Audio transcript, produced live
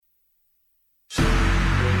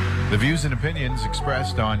The views and opinions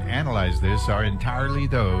expressed on Analyze This are entirely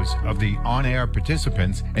those of the on-air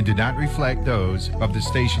participants and do not reflect those of the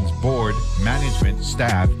station's board, management,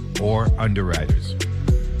 staff, or underwriters.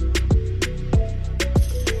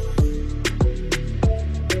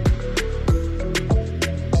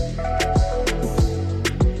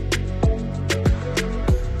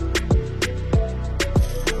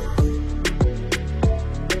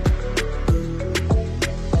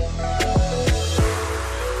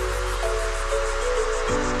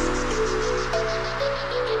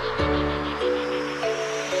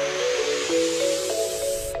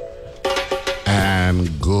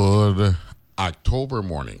 Good October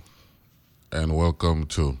morning, and welcome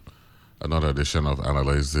to another edition of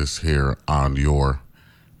Analyze This here on your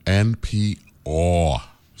NPR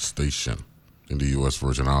station in the U.S.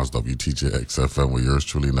 Virgin Islands, WTJX-FM, with yours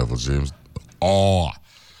truly, Neville James. AW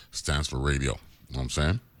stands for radio. You know what I'm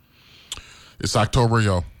saying? It's October,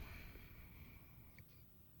 yo.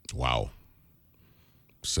 Wow.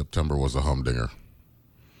 September was a humdinger.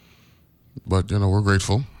 But, we're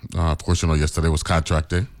grateful. Of course, yesterday was contract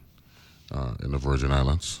day in the Virgin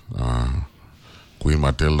Islands. Queen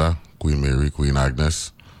Matilda, Queen Mary, Queen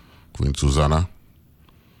Agnes, Queen Susanna.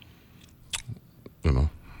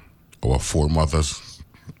 Our foremothers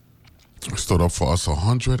stood up for us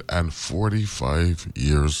 145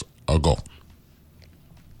 years ago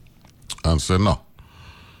and said, no,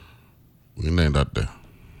 we ain't that there.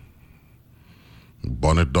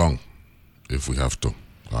 Burn it down if we have to.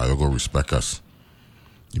 You'll go respect us.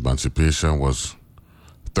 Emancipation was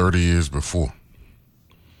 30 years before.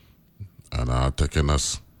 And taking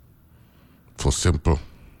us for simple.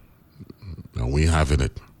 And we having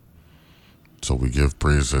it. So we give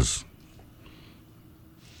praises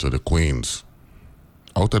to the queens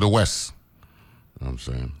out of the West. You know what I'm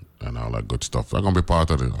saying? And all that good stuff. I'm going to be part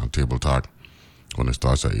of the Table Talk when it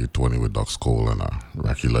starts at 8:20 with Doc Cole and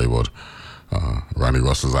Rocky Labor. Ronald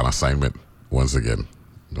Russell's on assignment once again.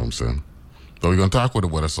 You know what I'm saying? So we're going to talk with the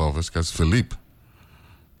weather service because Philippe,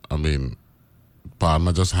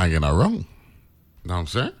 partner just hanging around. You know what I'm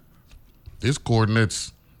saying? His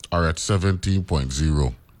coordinates are at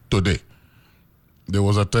 17.0 today. There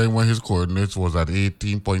was a time when his coordinates was at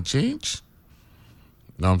 18 point change.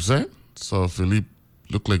 You know what I'm saying? So Philippe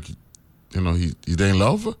looked like, he in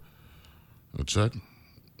love. We'll check.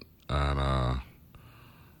 And,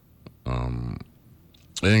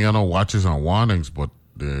 ain't got no watches and warnings, but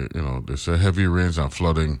they say heavy rains and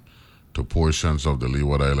flooding to portions of the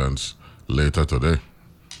Leeward Islands later today.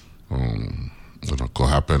 Could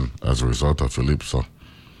happen as a result of Philippe. So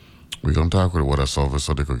we're going to talk with the weather service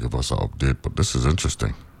so they could give us an update. But this is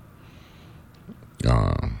interesting.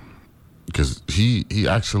 Because he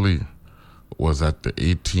actually was at the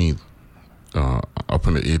 18th, up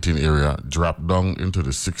in the 18 area, dropped down into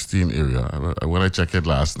the 16 area. When I checked it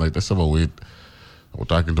last night, I said, wait. I was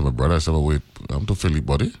talking to my brother. I said, wait, I'm to Philly,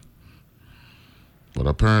 buddy. But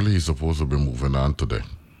apparently he's supposed to be moving on today.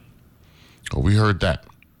 We heard that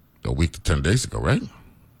a week to 10 days ago, right?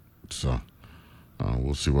 So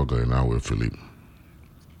we'll see what's going on with Philippe.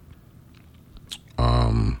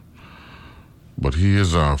 But he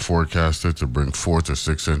is forecasted to bring 4 to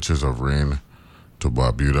 6 inches of rain to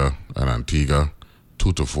Barbuda and Antigua,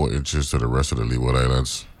 2 to 4 inches to the rest of the Leeward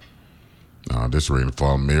Islands. This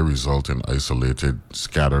rainfall may result in isolated,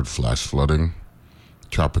 scattered flash flooding.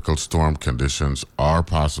 Tropical storm conditions are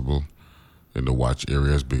possible in the watch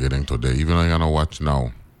areas beginning today. Even though you're on a watch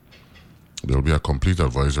now, there will be a complete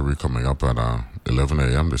advisory coming up at 11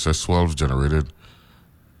 a.m. They say swells generated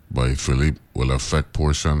by Philippe will affect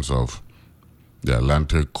portions of the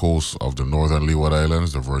Atlantic coast of the northern Leeward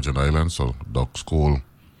Islands, the Virgin Islands. So Doc Cole,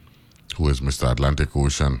 who is Mr. Atlantic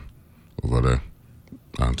Ocean over there,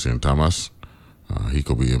 and St. Thomas, he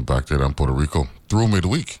could be impacted on Puerto Rico through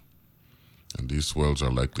midweek. And these swells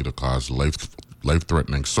are likely to cause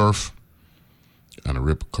life-threatening surf and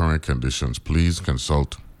rip current conditions. Please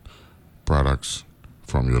consult products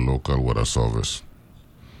from your local weather service.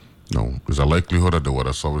 No, there's a likelihood that the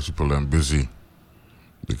weather service people are busy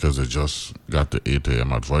because they just got the 8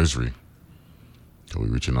 a.m. advisory. So we're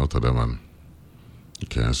reaching out to them and you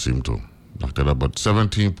can't seem to knock that up. But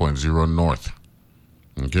 17.0 north.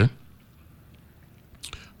 Okay?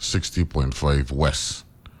 60.5 west.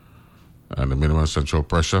 And the minimum central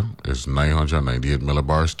pressure is 998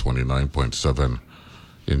 millibars, 29.7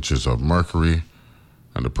 inches of mercury.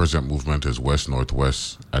 And the present movement is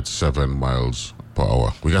west-northwest at 7 miles per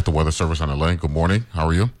hour. We got the weather service on the line. Good morning. How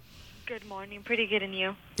are you? Good morning. Pretty good, and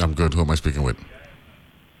you? I'm good. Who am I speaking with?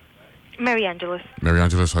 Mary Angeles. Mary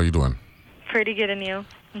Angeles, how you doing? Pretty good, and you?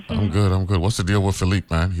 I'm good. What's the deal with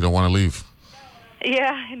Philippe, man? You don't want to leave?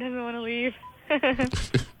 Yeah, he doesn't want to leave.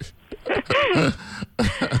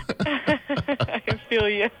 I feel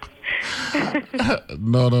you.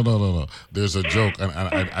 No. There's a joke, and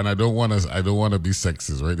I don't want to be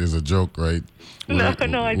sexist, right? There's a joke, right? No,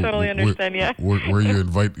 I totally understand. Yeah. Where you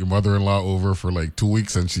invite your mother-in-law over for like 2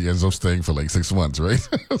 weeks, and she ends up staying for like 6 months, right?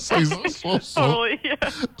 Totally. Yeah.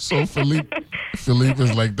 So Philippe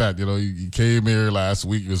is like that. You know, he came here last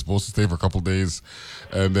week. He was supposed to stay for a couple days,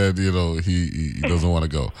 and then he doesn't want to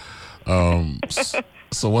go.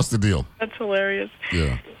 So what's the deal? That's hilarious.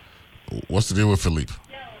 Yeah. What's the deal with Philippe?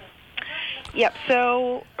 Yep.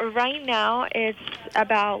 So right now it's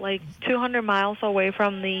about like 200 miles away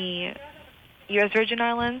from the U.S. Virgin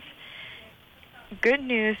Islands. Good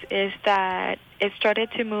news is that it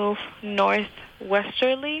started to move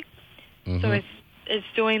northwesterly. Mm-hmm. So it's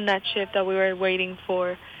doing that shift that we were waiting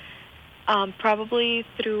for. Probably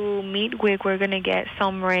through midweek we're going to get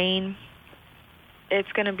some rain.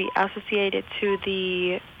 It's going to be associated to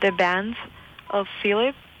the bands of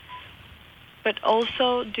Philip, but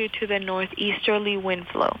also due to the northeasterly wind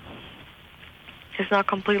flow. It's not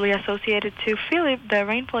completely associated to Philip. The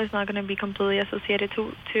rainfall is not going to be completely associated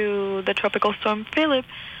to the tropical storm Philip,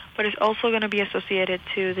 but it's also going to be associated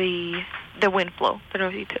to the wind flow, the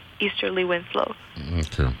northeasterly wind flow.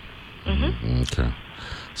 Okay. Mm-hmm. Okay.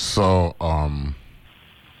 So,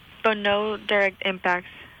 but no direct impacts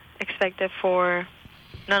expected for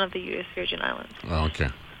none of the U.S. Virgin Islands. Okay.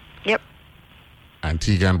 Yep.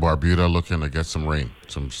 Antigua and Barbuda looking to get some rain,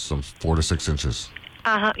 some 4 to 6 inches.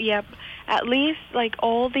 Yep. At least like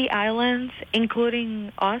all the islands,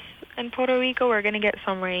 including us and Puerto Rico, we're gonna get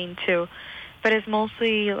some rain too. But it's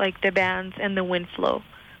mostly like the bands and the wind flow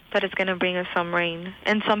that is gonna bring us some rain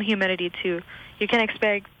and some humidity too. You can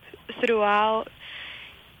expect throughout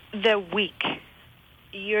the week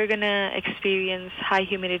you're gonna experience high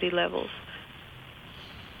humidity levels.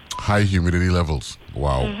 High humidity levels.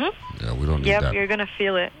 Wow. Mm-hmm. Yeah, we don't need yep, that. You're gonna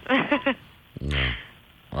feel it. Yeah.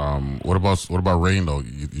 What about rain though?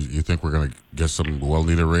 You think we're gonna get some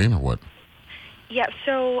well-needed rain or what? Yeah.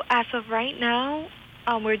 So as of right now,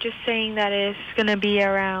 we're just saying that it's gonna be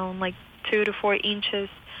around like 2 to 4 inches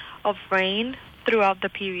of rain throughout the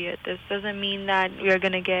period. This doesn't mean that we're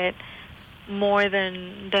gonna get more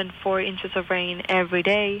than 4 inches of rain every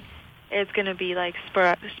day. It's gonna be like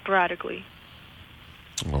sporadically.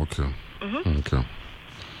 Okay. Mm-hmm. Okay.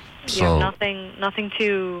 So nothing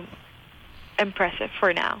too impressive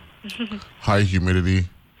for now. High humidity.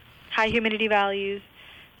 High humidity values,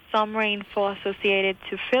 some rainfall associated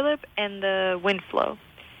to Philip, and the wind flow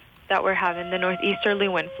that we're having, the northeasterly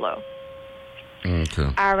wind flow.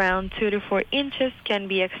 Okay. Around 2 to 4 inches can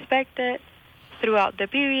be expected throughout the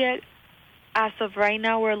period. As of right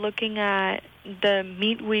now, we're looking at the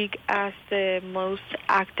midweek as the most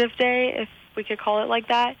active day, if we could call it like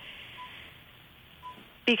that,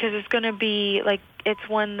 because it's going to be like it's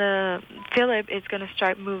when the Philip is going to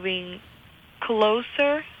start moving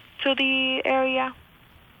closer to the area,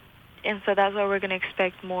 and so that's why we're going to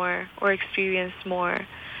expect more or experience more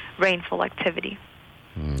rainfall activity.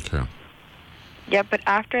 Okay. Yep, but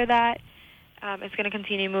after that, it's going to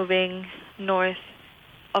continue moving north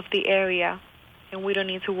of the area, and we don't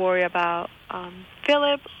need to worry about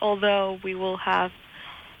Philip, although we will have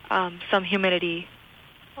some humidity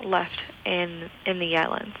left in the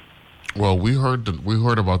islands. Well, we heard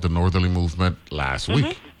about the northerly movement last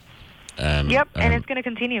week, and it's going to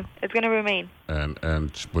continue. It's going to remain.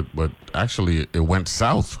 But actually, it went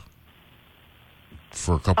south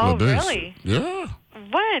for a couple of days. Oh, really? Yeah.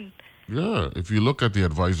 When? Yeah. If you look at the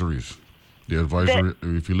advisories,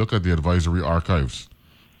 if you look at the advisory archives,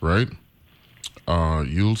 right,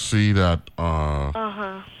 you'll see that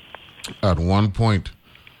at one point.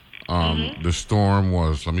 The storm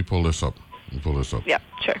was. Let me pull this up. Yep,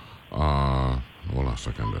 sure. Hold on a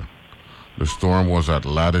second there. The storm was at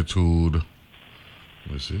latitude.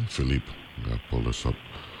 Let me see, Philippe. I gotta pull this up.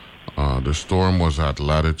 The storm was at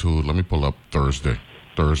latitude. Let me pull up Thursday.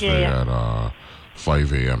 At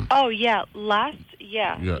 5 a.m. Oh yeah,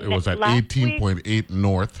 Yeah, it was at 18.8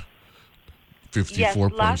 north,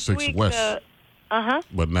 54.6 west.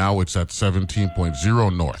 But now it's at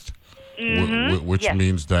 17.0 north. Which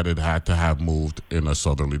means that it had to have moved in a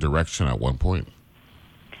southerly direction at one point.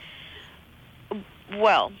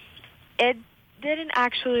 Well, it didn't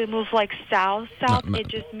actually move like south. No. It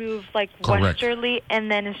just moved like westerly,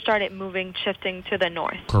 and then it started shifting to the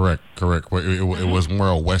north. Correct. It was more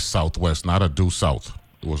a west-southwest, not a due south.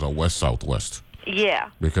 It was a west-southwest.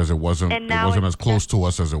 Yeah. Because it wasn't as close to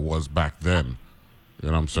us as it was back then. You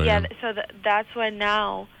know what I'm saying? Yeah, so that's when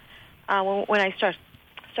now, when I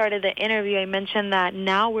started the interview, I mentioned that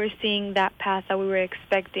now we're seeing that path that we were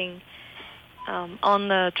expecting on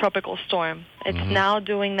the tropical storm. It's now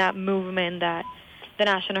doing that movement that the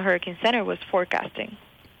National Hurricane Center was forecasting.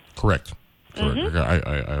 Correct. I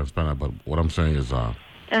understand that, but what I'm saying is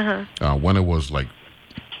when it was like...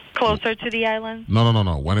 Closer to the island? No.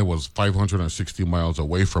 When it was 560 miles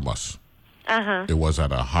away from us, it was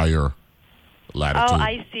at a higher latitude. Oh,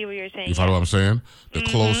 I see what you're saying. You follow what I'm saying?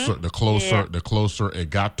 The closer it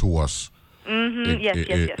got to us,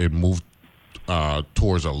 it moved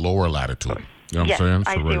towards a lower latitude. You know what I'm saying?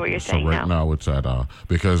 I see what you're saying. So right now it's at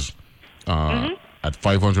because at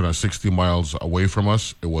 560 miles away from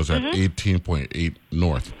us, it was at 18.8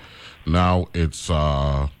 north. Now it's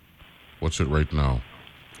what's it right now?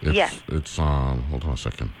 It's hold on a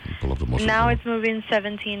second. Pull up the most. Now it's moving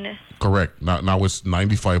 17. Correct. Now it's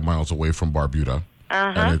 95 miles away from Barbuda,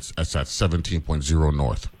 and it's at 17.0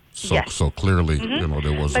 north. So clearly, there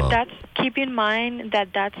was. But keep in mind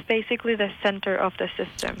that's basically the center of the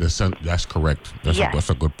system. That's correct. That's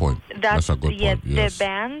a good point. That's a good point. Yes. The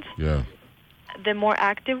band. Yeah. The more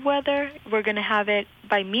active weather, we're gonna have it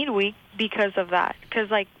by midweek because of that. Because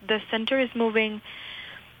the center is moving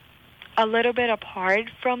a little bit apart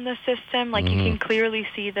from the system. You can clearly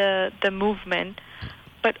see the movement,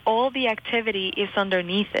 but all the activity is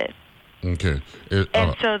underneath it. Okay.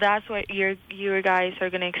 And so that's what you guys are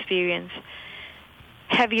going to experience.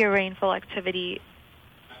 Heavier rainfall activity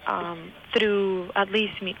through at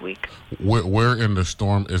least midweek. Where in the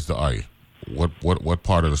storm is the eye? What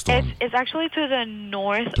part of the storm? It's actually to the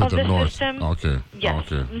north of the system. Okay.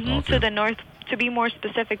 Yes. Okay. To the north, to be more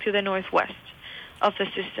specific, to the northwest of the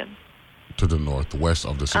system. To the northwest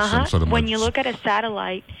of the system. So when you look at a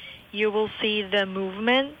satellite, you will see the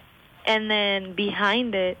movement, and then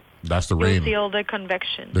behind it, that's the rain. You'll see all the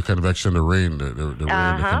convection. The convection, the rain, the rain, the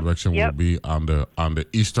convection will be on the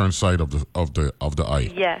eastern side of the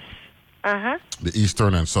eye. Yes. The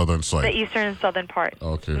eastern and southern side. The eastern and southern part.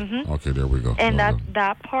 Okay. Okay, there we go. And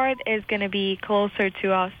that part is going to be closer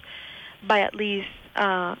to us by at least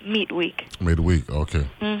midweek. Midweek. Okay.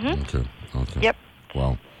 Okay. Yep.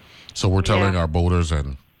 Wow. So we're telling our boaters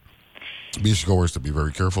and beachgoers to be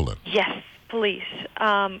very careful then. Yes, please.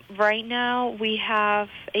 Right now we have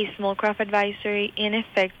a small craft advisory in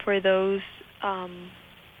effect for those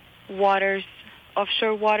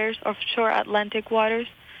offshore Atlantic waters,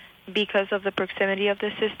 because of the proximity of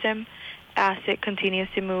the system as it continues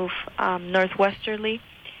to move northwesterly.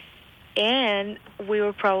 And we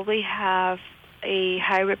will probably have a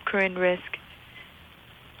high rip current risk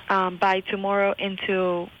by tomorrow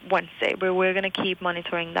into Wednesday, but we're going to keep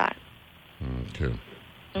monitoring that. Okay.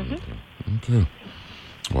 Okay.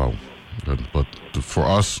 Wow. Good. But for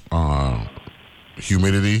us,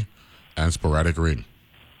 humidity and sporadic rain.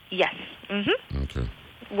 Yes. Okay.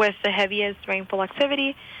 With the heaviest rainfall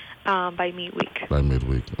activity by midweek.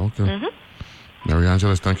 Okay. Mary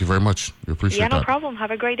Angeles, thank you very much. We appreciate that. Yeah, no problem.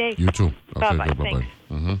 Have a great day. You too. Okay, bye-bye.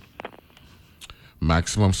 Bye-bye.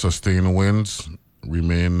 Maximum sustained winds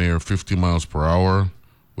remain near 50 miles per hour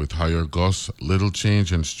with higher gusts. Little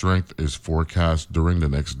change in strength is forecast during the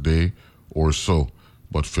next day or so,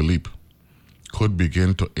 but Philippe could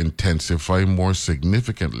begin to intensify more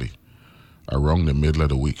significantly around the middle of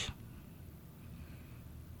the week.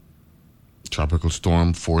 Tropical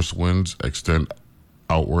storm force winds extend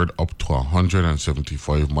outward up to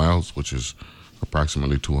 175 miles, which is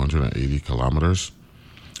approximately 280 kilometers,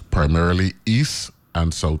 primarily east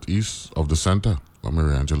and southeast of the center. What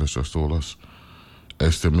Mary Angeles just told us.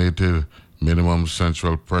 Estimated minimum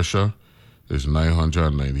central pressure is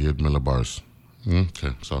 998 millibars.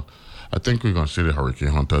 Okay, so I think we're going to see the hurricane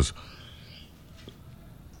hunters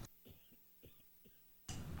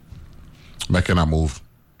making a move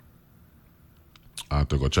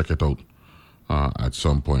to go check it out at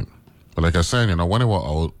some point. But like I said, when they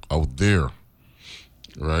were out there,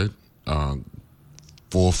 right,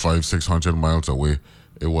 400, 600 miles away,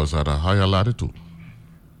 it was at a higher latitude.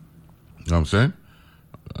 You know what I'm saying?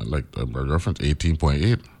 Like I referenced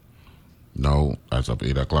 18.8. Now, as of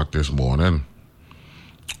 8 o'clock this morning,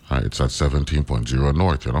 it's at 17.0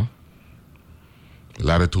 north,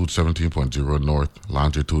 Latitude 17.0 north,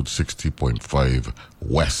 longitude 60.5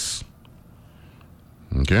 west.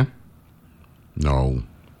 Okay? Now,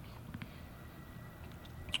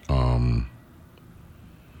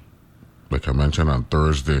 like I mentioned on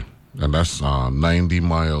Thursday, and that's 90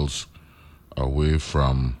 miles away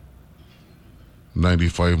from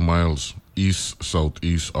 95 miles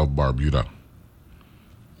southeast of Barbuda.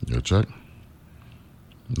 You check?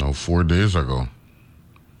 Now, 4 days ago,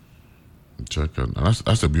 Check it. And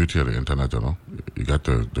that's the beauty of the internet, you know. You got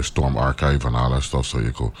the storm archive and all that stuff, so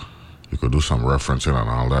you could do some referencing and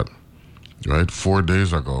all that. Right? 4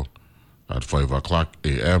 days ago at 5 o'clock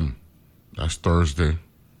a.m., that's Thursday,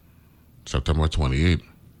 September 28th,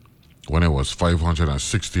 when it was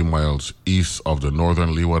 560 miles east of the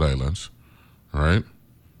northern Leeward Islands, right?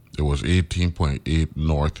 It was 18.8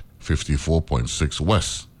 north, 54.6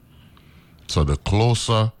 west. So the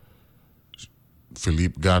closer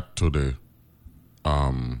Philippe got to the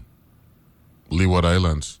Leeward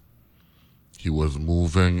Islands, he was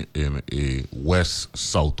moving in a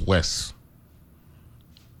west-southwest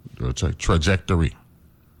trajectory. You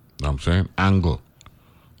know what I'm saying? Angle.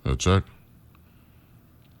 Check.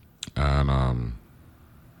 And I'm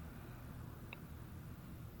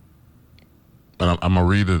going to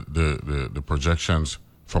read the projections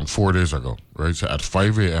from 4 days ago, right? So at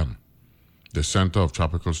 5 a.m., the center of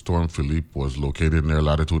Tropical Storm Philippe was located near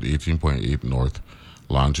latitude 18.8 north,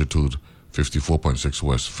 longitude 54.6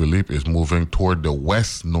 west. Philippe is moving toward the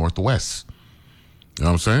west-northwest. You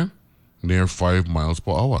know what I'm saying? Near 5 miles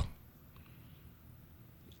per hour.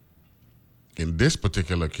 In this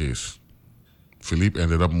particular case, Philippe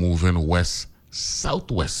ended up moving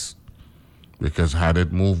west-southwest, because had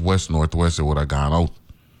it moved west-northwest, it would have gone out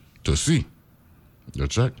to sea. You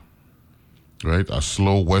check. Right? A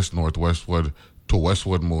slow west-northwestward to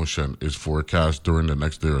westward motion is forecast during the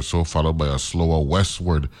next day or so, followed by a slower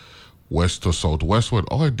westward, west to southwestward.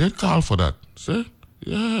 Oh, I did call for that. See?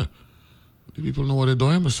 Yeah. The people know what they're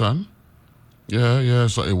doing, my son. Yeah.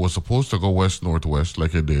 So it was supposed to go west-northwest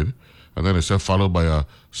like it did. And then it said followed by a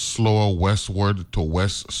slower westward to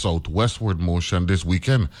west-southwestward motion this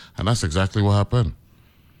weekend. And that's exactly what happened.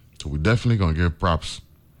 So we're definitely going to give props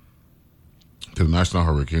to the National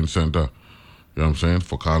Hurricane Center, you know what I'm saying,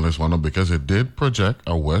 for calling this one up, because it did project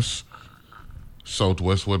a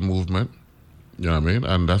west-southwestward movement, you know what I mean?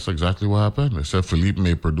 And that's exactly what happened. It said Philippe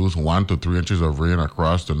may produce 1 to 3 inches of rain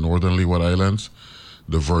across the northern Leeward Islands,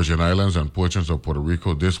 the Virgin Islands, and portions of Puerto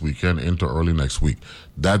Rico this weekend into early next week.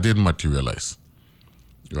 That didn't materialize,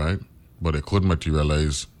 right? But it could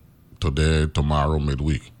materialize today, tomorrow,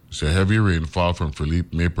 midweek. So heavy rainfall from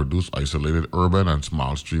Philippe may produce isolated urban and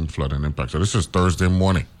small stream flooding impacts. So this is Thursday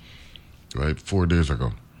morning, right? 4 days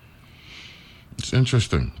ago. It's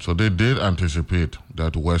interesting. So they did anticipate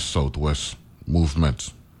that west-southwest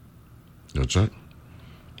movement. You check?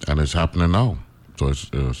 And it's happening now. So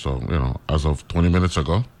it's as of 20 minutes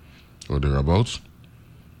ago or thereabouts,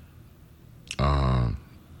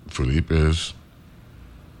 Philippe is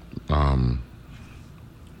the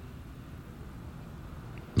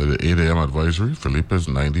 8 a.m. advisory. Philippe is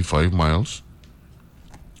 95 miles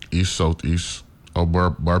east-southeast of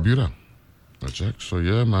Barbuda. You check? So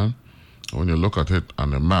yeah, man. When you look at it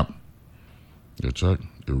on the map, you check,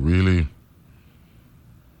 they're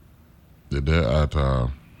there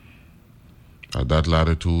at that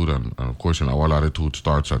latitude, and of course in our latitude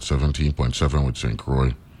starts at 17.7 with St.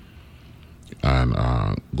 Croix and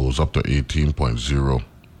goes up to 18.0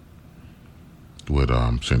 with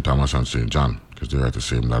St. Thomas and St. John, because they're at the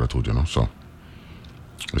same latitude, you know, so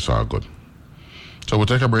it's all good. So we'll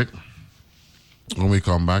take a break. When we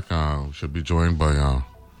come back, we should be joined by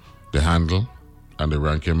the handle and the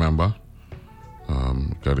ranking member,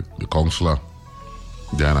 got the counselor,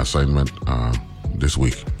 they're on assignment this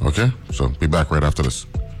week. Okay? So be back right after this.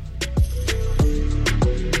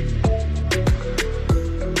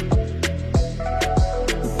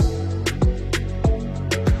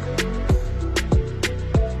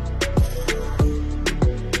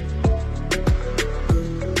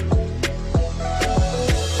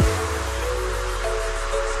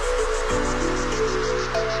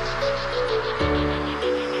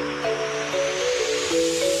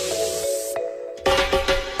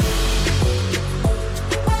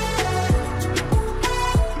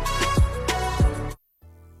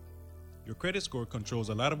 Credit Score controls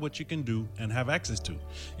a lot of what you can do and have access to.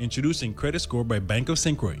 Introducing Credit Score by Bank of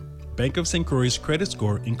St. Croix. Bank of St. Croix's Credit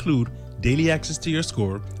Score include daily access to your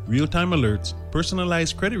score, real-time alerts,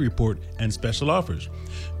 personalized credit report, and special offers.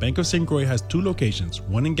 Bank of St. Croix has 2 locations,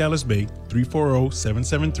 one in Gallows Bay,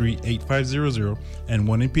 340-773-8500, and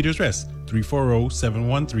one in Peters Rest,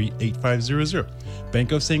 340-713-8500.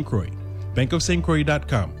 Bank of St. Croix,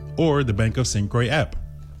 bankofstcroix.com, or the Bank of St. Croix app.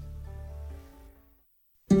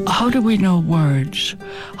 How do we know words?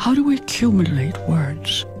 How do we accumulate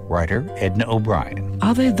words? Writer Edna O'Brien.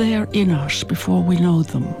 Are they there in us before we know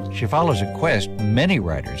them? She follows a quest many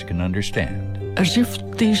writers can understand. As if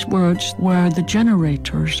these words were the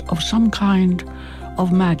generators of some kind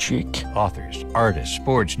of magic. Authors, artists,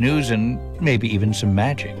 sports, news, and maybe even some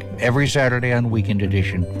magic. Every Saturday on Weekend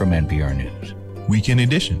Edition from NPR News. Weekend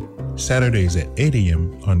Edition, Saturdays at 8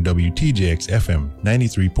 a.m. on WTJX FM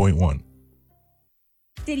 93.1.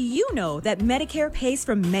 Did you know that Medicare pays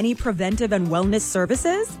for many preventive and wellness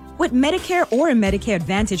services? With Medicare or a Medicare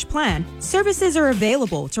Advantage plan, services are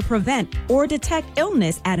available to prevent or detect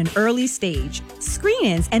illness at an early stage.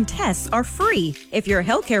 Screenings and tests are free if your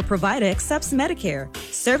healthcare provider accepts Medicare.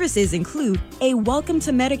 Services include a Welcome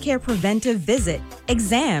to Medicare preventive visit,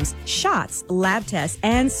 exams, shots, lab tests,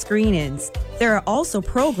 and screenings. There are also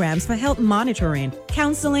programs for health monitoring,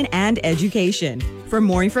 counseling, and education. For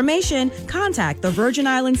more information, contact the Virgin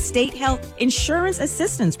Islands State Health Insurance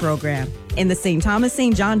Assistance Program in the St. Thomas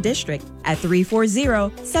St. John District at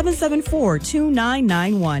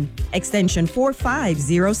 340-774-2991, extension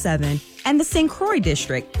 4507, and the St. Croix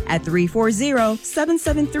District at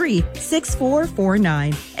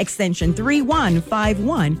 340-773-6449, extension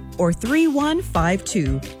 3151 or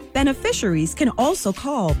 3152. Beneficiaries can also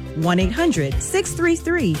call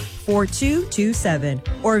 1-800-633-4227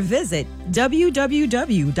 or visit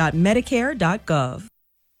www.medicare.gov.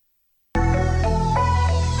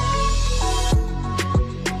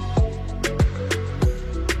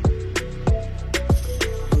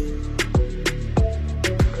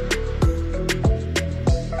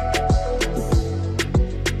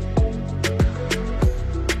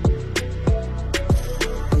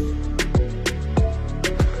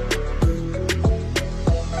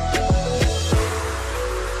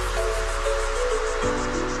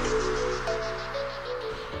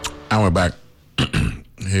 And we're back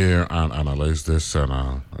here and analyze this, and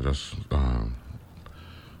I just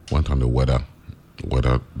went on the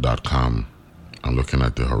weather.com and looking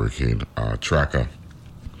at the hurricane tracker,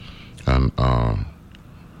 and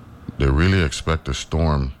they really expect a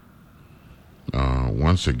storm.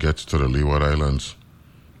 Once it gets to the Leeward Islands,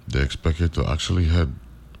 they expect it to actually head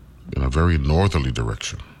in a very northerly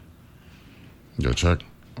direction. You'll check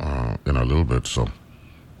in a little bit, so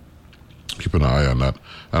keep an eye on that.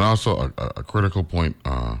 And also a critical point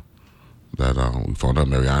that we found out,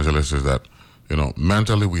 Mary Angeles, is that,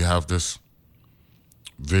 mentally we have this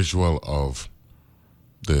visual of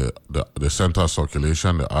the center of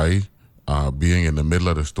circulation, the eye, being in the middle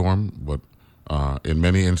of the storm, but in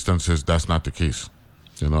many instances that's not the case.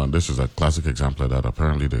 And this is a classic example of that.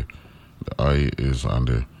 Apparently the eye is on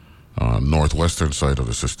the northwestern side of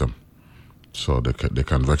the system. So the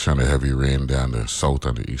convection, the heavy rain, they're on the south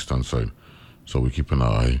and the eastern side. So we keep an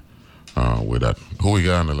eye with that. Who we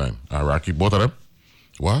got on the line? Rocky, both of them?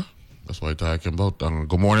 What? That's what I'm talking about.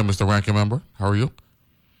 Good morning, Mr. Ranking Member. How are you? Good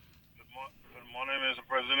morning, Mr.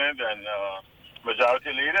 President and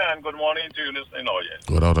Majority Leader, and good morning to you listening audience.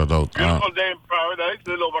 Without a doubt. Beautiful day in paradise, a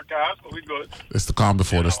little overcast, but we good. It's the calm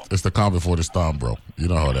before it's the calm before the storm, bro. You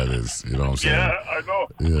know how that is. You know what I'm saying? Yeah, I know.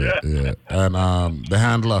 Yeah. And the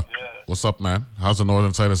handler, what's up, man? How's the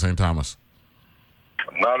northern side of St. Thomas?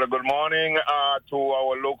 Another good morning to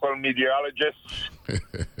our local meteorologist,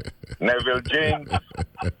 Neville James.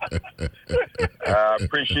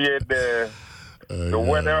 Appreciate the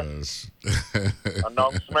weather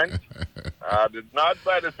announcement. The north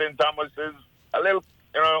side of St. Thomas is a little,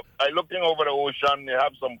 looking over the ocean, you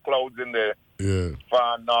have some clouds in the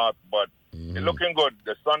far north, but it's looking good.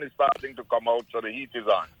 The sun is starting to come out, so the heat is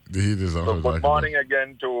on. The heat is on. So good morning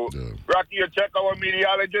again to Rocky. You check our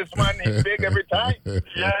meteorologist, man. He's big every time.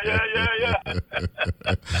 Yeah.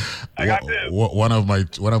 I got this. One of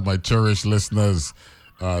my cherished listeners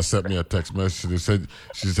sent me a text message.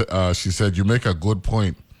 She said you make a good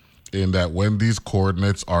point in that when these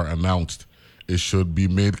coordinates are announced, it should be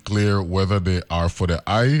made clear whether they are for the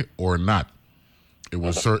eye or not. It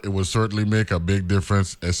will certainly make a big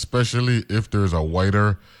difference, especially if there's a wide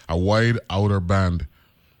outer band,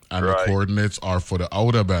 and the coordinates are for the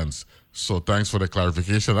outer bands. So thanks for the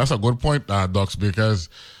clarification. That's a good point, Docs, because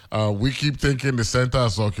we keep thinking the center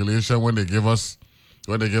of circulation when they give us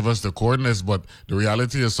the coordinates, but the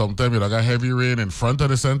reality is sometimes you got heavy rain in front of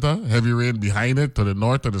the center, heavy rain behind it, to the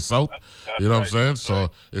north, to the south. You know what I'm saying? So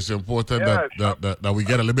it's important that we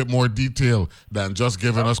get a little bit more detail than just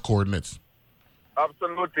giving us coordinates.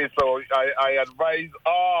 Absolutely. So I advise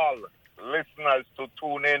all listeners to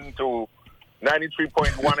tune in to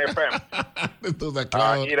 93.1 FM.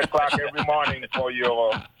 8 o'clock every morning for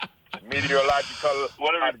your meteorological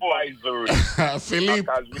advisory. Philippe.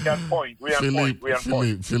 Because we on point.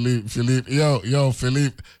 Philippe. Yo,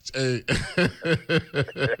 Philippe. Hey.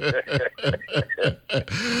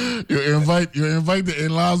 you invite the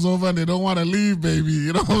in-laws over and they don't want to leave, baby.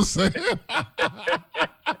 You know what I'm saying?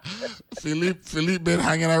 Philippe been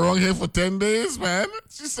hanging around here for 10 days, man.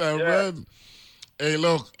 She said, man. Hey,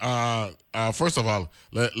 look, first of all,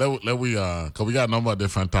 let we, because we got a number of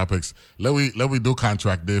different topics, let we do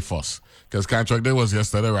contract day first. Because contract day was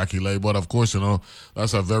yesterday, Rocky Lake, but of course,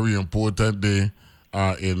 that's a very important day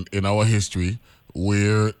in our history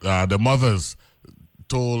where the mothers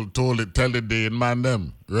tell the day in man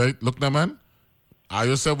them, right? Look now, man.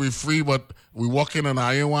 You said we free, but we walk in and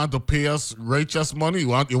I want to pay us righteous money. You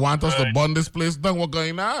want us to burn this place down? What's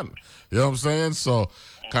going on? You know what I'm saying? So,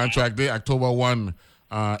 contract day, October 1,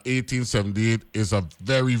 1878, is a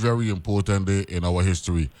very, very important day in our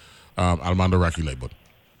history. Armando Rocky Labor.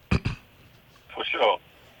 For sure.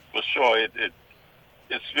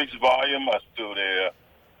 It speaks volume as to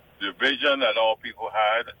the vision that all people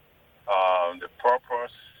had, the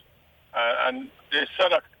purpose, and they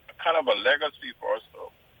set a kind of a legacy for us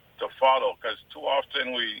to follow, because too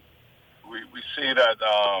often we see that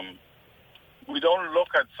we don't look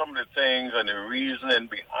at some of the things and the reasoning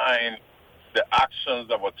behind the actions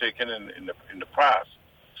that were taken in the past,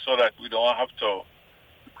 so that we don't have to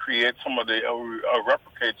create some of the or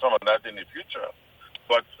replicate some of that in the future.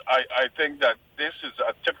 But I think that this is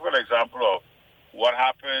a typical example of what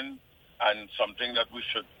happened, and something that we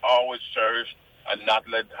should always cherish and not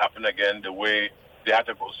let happen again the way they had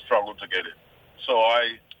to go struggle to get it. So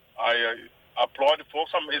I applaud the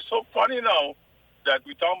folks. It's so funny now that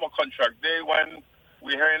we talk about contract day when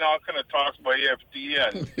we're hearing all kind of talks about EFT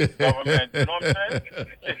and government. You know what I'm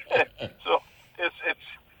saying? So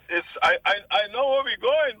it's I know where we're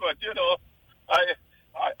going, but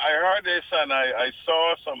I heard this and I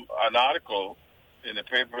saw an article in the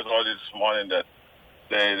papers all this morning that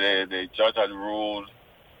the judge had ruled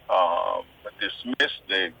dismissed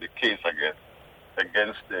the case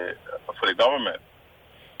against for the government.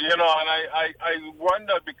 And I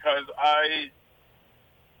wonder, because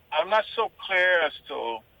I'm not so clear as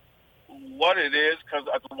to what it is, because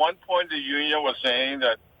at one point the union was saying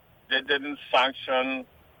that they didn't sanction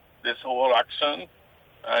this whole action,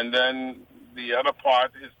 and then the other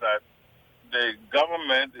part is that the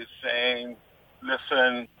government is saying,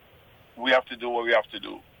 listen, we have to do what we have to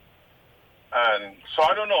do. And so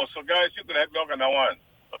I don't know. So guys, you can help me on that one,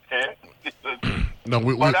 okay? No,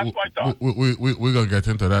 we're going to get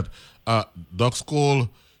into that. Doc School,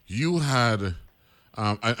 you had,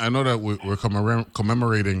 I know that we're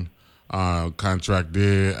commemorating Contract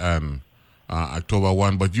Day and October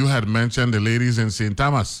 1, but you had mentioned the ladies in St.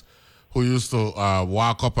 Thomas who used to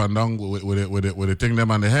walk up and down with the thing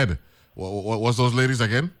them on the head. What was those ladies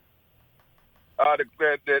again?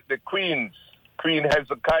 The queens, Queen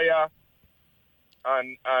Hezekiah,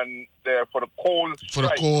 and for the coal strike.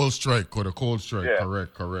 For the coal strike. Yeah.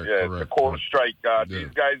 Correct. The coal strike. These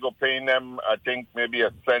guys were paying them, I think, maybe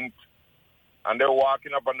a cent, and they're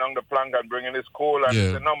walking up and down the plank and bringing this coal. And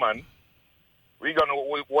they said, no, man, we're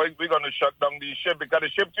gonna shut down these ships, because the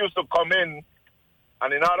ships used to come in,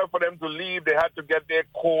 and in order for them to leave, they had to get their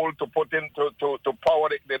coal to put in to power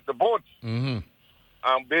the boats. Mm-hmm.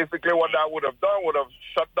 And basically, what that would have done would have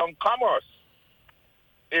shut down commerce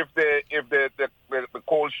if the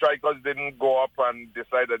coal strikers didn't go up and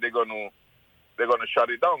decide that they're gonna shut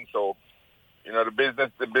it down. So, the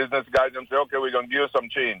business guys them say, okay, we're gonna give you some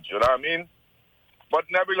change. You know what I mean? But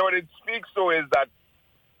Neville, what it speaks to is that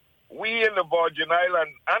we in the Virgin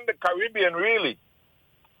Islands and the Caribbean, really,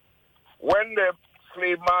 when the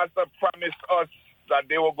slave master promised us that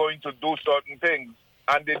they were going to do certain things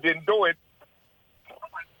and they didn't do it,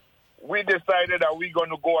 we decided that we're going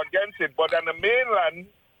to go against it. But on the mainland,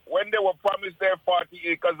 when they were promised their 40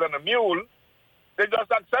 acres and a mule, they just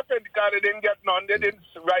accepted because they didn't get none. They didn't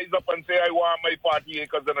rise up and say, I want my 40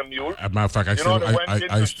 acres and a mule. As a matter of fact,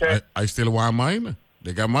 I still want mine.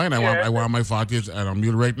 They got mine. I want my 40 acres and a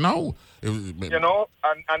mule right now.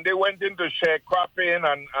 And they went into sharecropping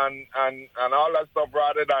and all that stuff,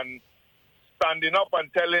 rather than standing up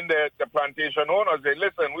and telling the plantation owners, hey,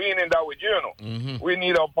 listen, we ain't in that with you, Mm-hmm. We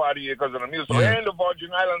need our 40 acres and a mule. So here in the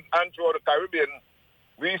Virgin Islands and throughout the Caribbean,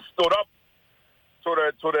 we stood up to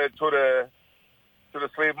the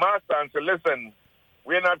slave master and said, listen,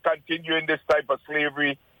 we're not continuing this type of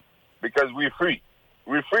slavery because we're free.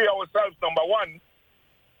 We free ourselves, number one,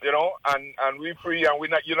 and we free, and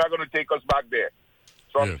you're not going to take us back there.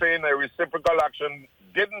 So I'm saying a reciprocal action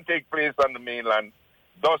didn't take place on the mainland.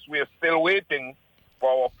 Thus, we are still waiting for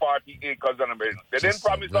our 40 acres and a mule. They didn't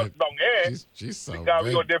promise us down here because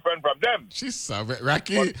we were different from them. She's so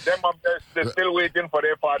Rocky. But them up there, they're still waiting for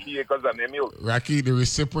their 40 acres and a mule. Rocky, the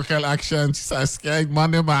reciprocal action. She's a scared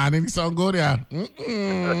Monday man, and it's all good there.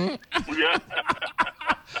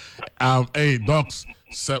 Hey, Docs,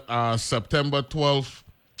 September 12th,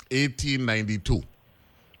 1892.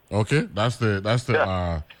 Okay, that's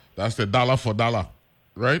the dollar for dollar,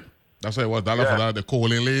 right? That's what it was, dollar for dollar. The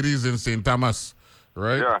coaling ladies in St. Thomas,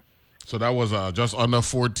 right? Yeah. So that was just under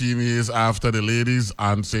 14 years after the ladies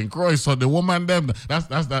on St. Croix. So the woman them, that's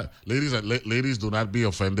that. Ladies, do not be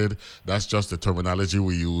offended. That's just the terminology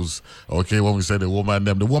we use. Okay, when we say the woman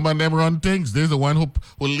them run things. They're the one who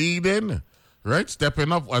lead in, right?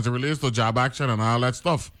 Stepping up as it relates to job action and all that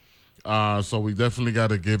stuff. So we definitely got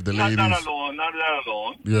to give the ladies. Not that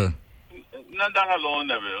alone. Yeah. Not that alone,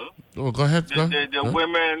 Neville. Oh, go ahead. The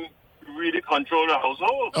women really control the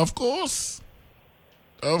household. Of course.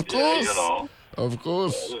 Of course. Of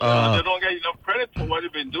course. They don't get enough credit for what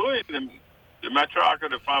they've been doing. The matriarch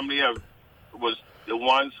of the family was the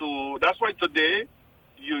ones who... That's why today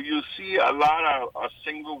you see a lot of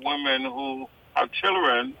single women who have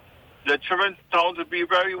children. Their children turn to be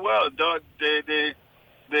very well.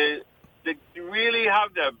 They really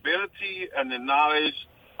have the ability and the knowledge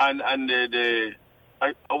and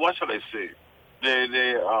what shall I say?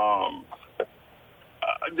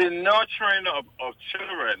 The nurturing of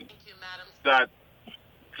children that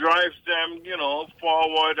drives them,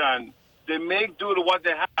 forward, and they make do to what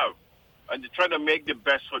they have, and they try to make the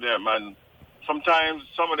best for them. And sometimes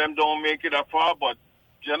some of them don't make it that far, but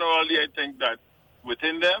generally I think that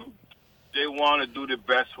within them, they want to do the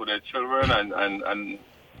best for their children, and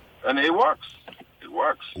it works. It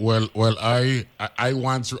works. Well, I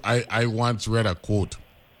once read a quote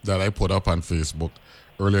that I put up on Facebook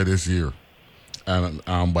earlier this year, and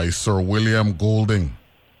by Sir William Golding,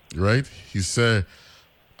 right? He said,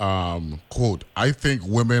 quote, "I think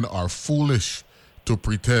women are foolish to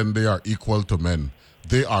pretend they are equal to men.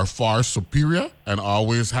 They are far superior and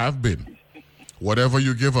always have been. Whatever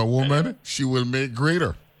you give a woman, she will make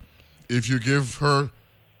greater. If you give her,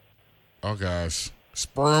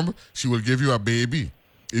 sperm, she will give you a baby.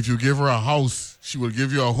 If you give her a house, she will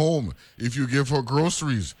give you a home. If you give her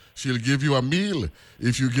groceries, she'll give you a meal.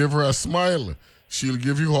 If you give her a smile, she'll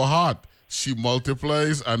give you her heart. She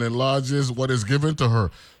multiplies and enlarges what is given to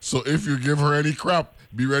her. So if you give her any crap,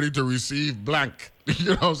 be ready to receive blank."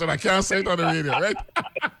 You know what I'm saying? I can't say it on the radio, right?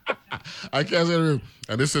 I can't say it.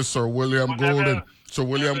 And this is Sir William Golden. Sir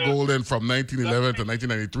William Golden from 1911 to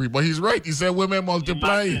 1993. But he's right. He said women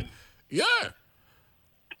multiply. Yeah.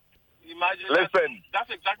 Listen,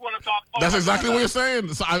 that's exactly what I'm talking about. That's exactly what you're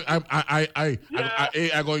saying. So I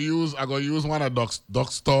gonna use one of Doc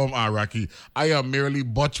Storm and Rocky. I am merely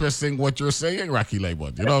buttressing what you're saying, Rocky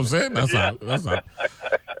Labor. You know what I'm saying? That's all.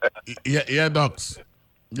 Yeah, Docs.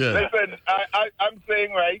 Yeah. Listen, I'm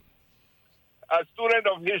saying, right, as student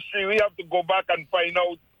of history, we have to go back and find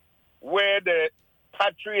out where the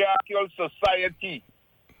patriarchal society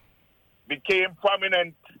became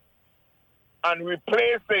prominent and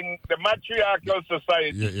replacing the matriarchal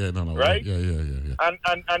society. Right? Yeah.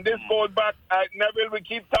 And this goes back, Neville, we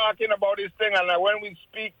keep talking about this thing, and when we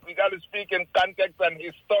speak, we got to speak in context and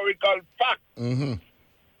historical fact. Mm-hmm.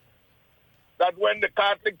 That when the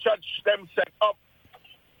Catholic Church them set up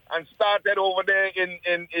and started over there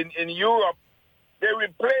in Europe, they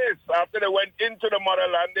replaced, after they went into the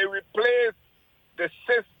motherland, they replaced the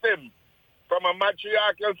system from a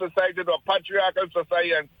matriarchal society to a patriarchal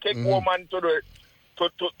society and kick woman to the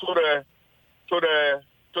curve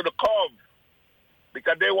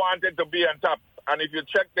because they wanted to be on top. And if you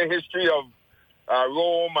check the history of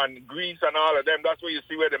Rome and Greece and all of them, that's where you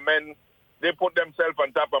see where the men, they put themselves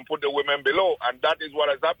on top and put the women below. And that is what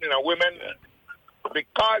is happening. And women,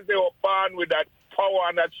 because they were born with that power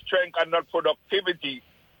and that strength and that productivity,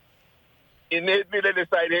 innately they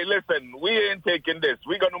decide, hey, listen, we ain't taking this.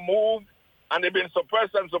 We're going to move. And they've been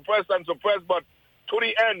suppressed, but to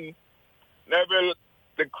the end, Neville,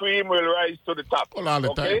 the cream will rise to the top. Well, all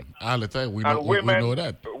the time. We know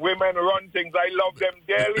that. Women run things. I love them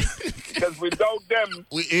dearly because without them,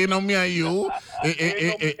 we ain't no me and you.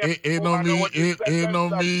 Ain't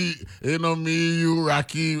no me, you,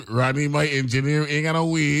 Rocky, Ronnie, my engineer. Ain't got no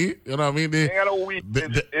we. You know what I mean? Ain't got no we.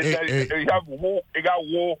 They got war. They call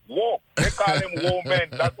them war men.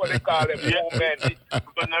 That's what they call them, war men.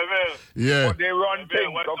 But Neville, yeah. But they run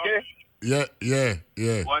things, okay? Yeah.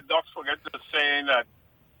 What Docs forget to say that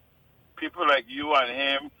people like you and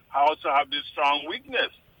him also have this strong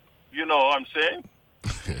weakness. You know what I'm saying?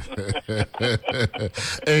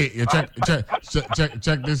 Hey, check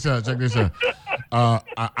this out.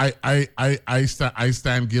 I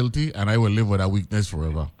stand guilty, and I will live with that weakness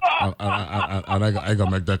forever. And I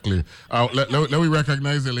gotta make that clear. Let me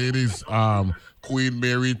recognize the ladies: Queen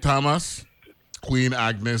Mary Thomas, Queen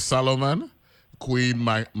Agnes Solomon, Queen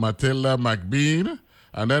Matilda McBean,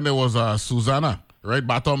 and then there was Susanna, right,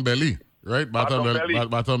 Bottom Belly. right?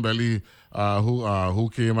 Baton Belly, who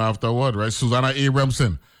came afterward, right? Susanna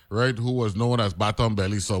Abramson, right? Who was known as Baton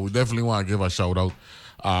Belly. So we definitely want to give a shout out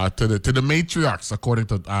to the matriarchs, according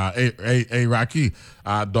to Iraqi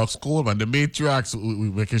Doc Coleman. The matriarchs, we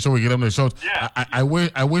making sure we get them the shout. Yeah. I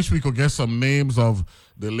wish we could get some names of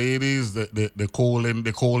the ladies, the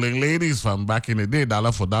calling ladies from back in the day,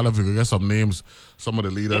 dollar for dollar. If we could get some names, some of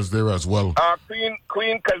the leaders there as well.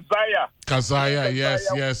 Queen Kazaya. Kazaya, yes.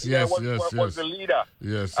 Was the leader.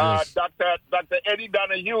 Yes. Dr. Eddie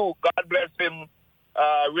Donahue, God bless him,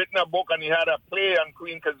 written a book, and he had a play on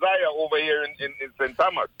Queen Kazaya over here in St.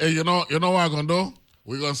 Thomas. Hey, you know what we're going to do?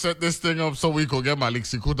 We're going to set this thing up so we could get Malik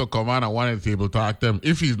Siku to come on and one at the table talk to him.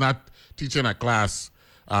 If he's not teaching a class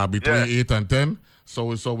between 8 and 10,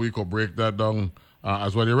 so we could break that down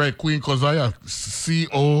as well. You're right, Queen Kozaya,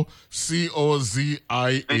 Coziah.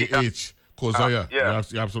 Kozaya,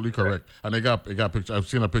 you're absolutely correct. And they got picture. I've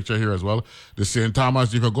seen a picture here as well. The St.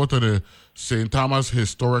 Thomas, you can go to the St. Thomas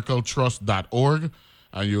Historical Trust.org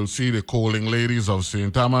and you'll see the coaling ladies of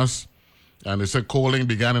St. Thomas. And they said coaling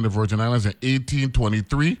began in the Virgin Islands in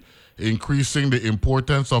 1823, increasing the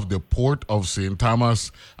importance of the port of St.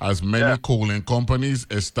 Thomas as many coaling companies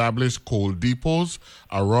established coal depots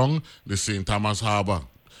around the St. Thomas Harbor.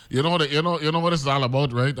 You know what it's all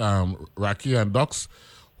about, right? Raki and Ducks,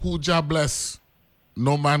 who job bless,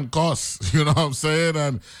 no man costs. You know what I'm saying?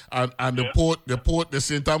 And the port, the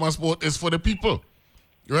St. Thomas port is for the people,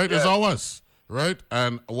 right? Yeah. It's ours, right?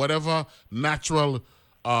 And whatever natural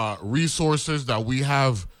resources that we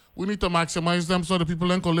have, we need to maximize them so the people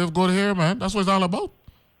then can live good here, man. That's what it's all about.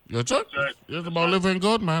 You check? Right. It's about living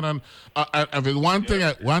good, man. And one thing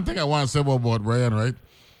I want to say about Brian, right?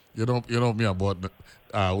 You know me about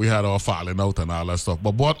we had our falling out and all that stuff.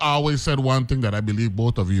 But Bart always said one thing that I believe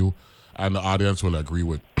both of you and the audience will agree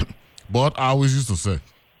with. Bart always used to say,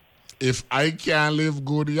 if I can't live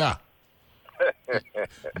good,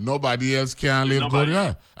 nobody else can live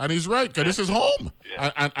good, And he's right, because this is home.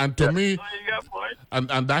 Yeah. And to me,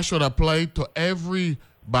 and that should apply to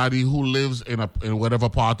everybody who lives in whatever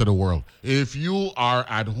part of the world. If you are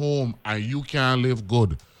at home and you can't live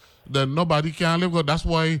good, then nobody can live good. That's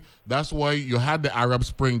why you had the Arab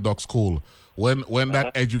Spring Duck School. When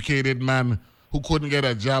that educated man who couldn't get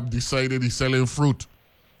a job decided he's selling fruit.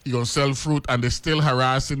 He's going to sell fruit, and they're still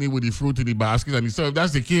harassing him with the fruit in the basket. And he said, if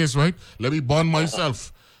that's the case, right, let me burn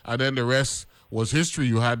myself. And then the rest was history.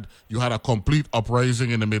 You had a complete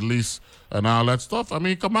uprising in the Middle East and all that stuff. I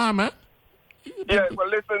mean, come on, man. Yeah, well,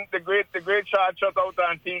 listen, the great shot out to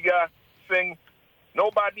Antigua sing,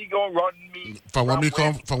 nobody gonna run me. From where we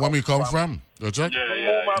come from. You check?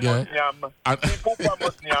 Yeah.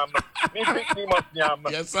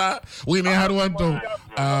 Yes, sir. We never had one too.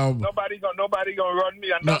 Nobody gonna run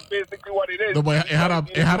me, and that's basically what it is. No, but it had a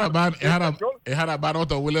band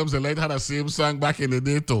out of Williams and Light had a same song back in the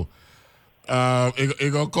day too.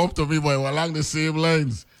 It gonna come to me, but along the same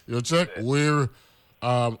lines. You check? We're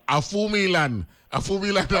Afumiland.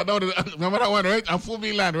 Remember that one, right?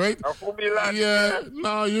 Afumiland, right? Afumiland. Yeah.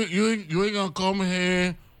 No, you ain't gonna come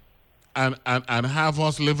here and have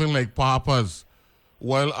us living like paupers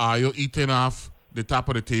while you eating off the top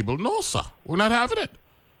of the table. No, sir. We're not having it.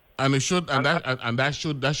 And it should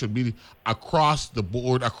that should be across the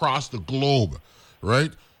board, across the globe,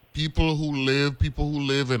 right? People who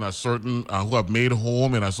live in a certain who have made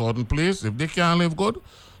home in a certain place, if they can't live good,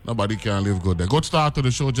 nobody can live good. Good start to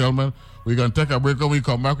the show, gentlemen. We're going to take a break. When we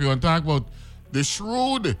come back, we're going to talk about the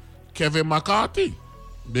shrewd Kevin McCarthy.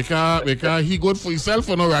 Because he good for himself,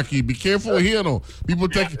 you know, Rocky. Be careful here, you know. People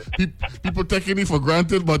taking it for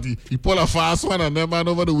granted, but he pulled a fast one on them man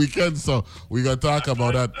over the weekend. So we're going to talk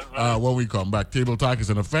about that when we come back. Table Talk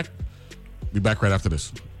is in effect. Be back right after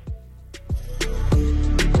this.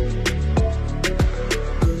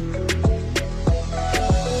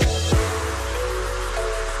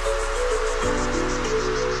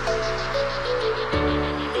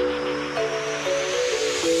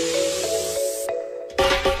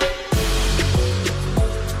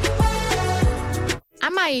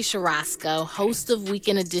 I'm Aisha Roscoe, host of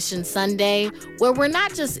Weekend Edition Sunday, where we're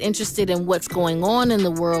not just interested in what's going on in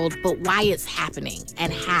the world, but why it's happening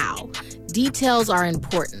and how. Details are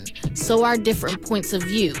important, so are different points of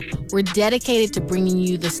view. We're dedicated to bringing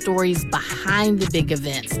you the stories behind the big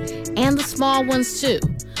events, and the small ones too.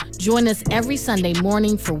 Join us every Sunday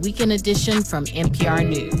morning for Weekend Edition from NPR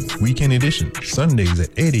News. Weekend Edition, Sundays at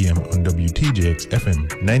 8 a.m. on WTJX FM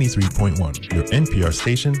 93.1, your NPR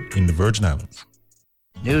station in the Virgin Islands.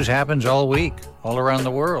 News happens all week, all around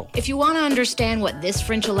the world. If you want to understand what this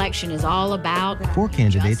French election is all about... 4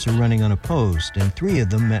 candidates are running unopposed, and 3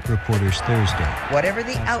 of them met reporters Thursday. Whatever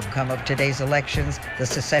the outcome of today's elections, the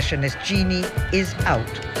secessionist genie is out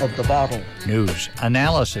of the bottle. News,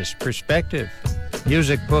 analysis, perspective,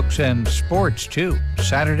 music, books, and sports, too.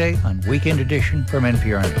 Saturday on Weekend Edition from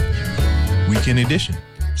NPR News. Weekend Edition,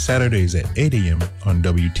 Saturdays at 8 a.m. on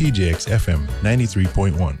WTJX FM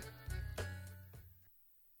 93.1.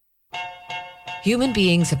 Human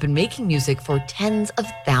beings have been making music for tens of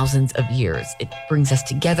thousands of years. It brings us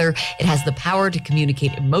together. It has the power to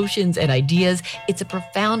communicate emotions and ideas. It's a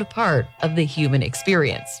profound part of the human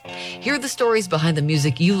experience. Hear the stories behind the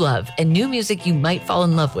music you love and new music you might fall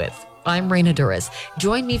in love with. I'm Raina Duras.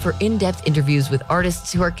 Join me for in-depth interviews with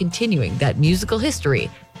artists who are continuing that musical history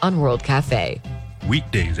on World Cafe.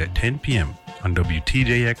 Weekdays at 10 p.m. on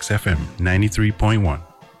WTJX FM 93.1.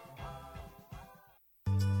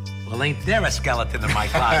 Well, ain't there a skeleton in my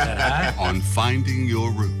closet, huh? On Finding Your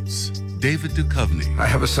Roots, David Duchovny. I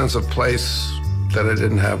have a sense of place that I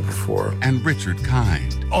didn't have before. And Richard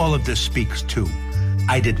Kind. All of this speaks to,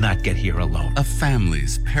 I did not get here alone. A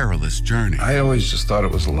family's perilous journey. I always just thought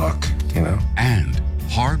it was luck, you know? And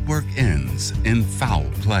hard work ends in foul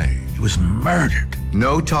play. He was murdered.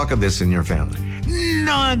 No talk of this in your family.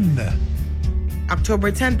 None.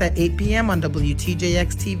 October 10th at 8 p.m. on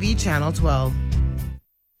WTJX TV, Channel 12.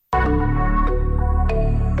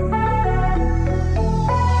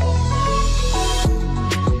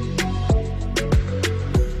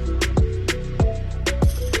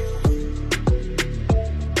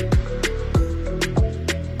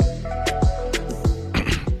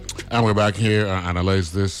 And we're back here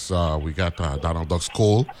analyze this. We got Donald Ducks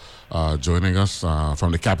Cole joining us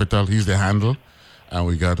from the capital. He's the handle. And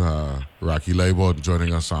we got Rocky Labor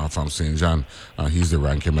joining us from St. John. He's the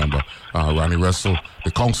ranking member. Ronald Russell,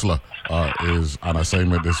 the counselor, is on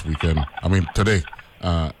assignment this weekend. Today.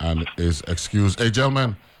 And is excused. Hey,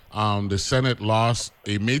 gentlemen, the Senate lost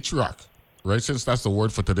a matriarch, right? Since that's the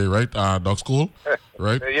word for today, right? Ducks Cole,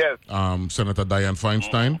 right? Yes. Senator Dianne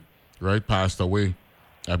Feinstein, right, passed away.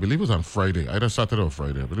 I believe it was on Friday, either Saturday or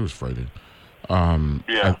Friday. I believe it was Friday.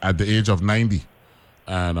 At the age of 90.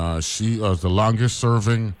 And she was the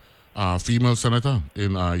longest-serving female senator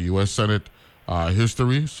in U.S. Senate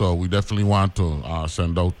history. So we definitely want to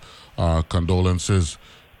send out condolences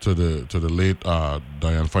to the late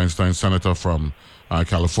Dianne Feinstein, senator from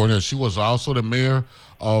California. She was also the mayor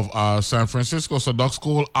of San Francisco. So Ducks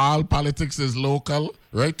Cole, all politics is local,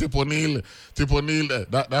 right? Tip O'Neill,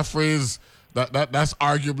 that phrase. That's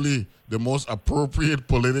arguably the most appropriate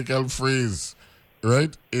political phrase,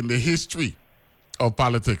 right, in the history of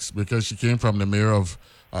politics, because she came from the mayor of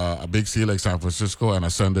a big city like San Francisco and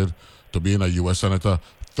ascended to being a U.S. senator.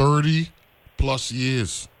 30-plus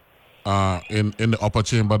years in the upper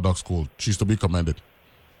chamber, Ducks Cole. She's to be commended.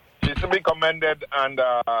 She's to be commended, and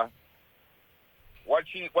what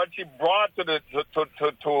she brought to the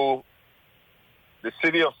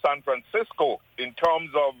city of San Francisco in terms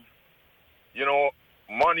of,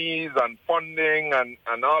 monies and funding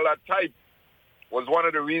and all that type was one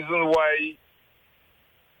of the reasons why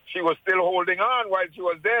she was still holding on while she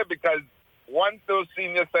was there, because once those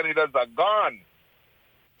senior senators are gone,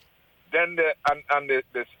 then the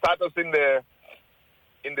status in the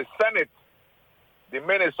Senate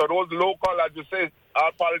diminished. So those local, as you say,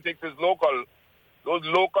 our politics is local. Those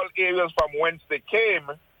local areas from whence they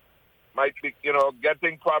came might be,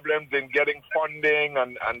 getting problems in getting funding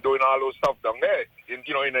and doing all those stuff down there, in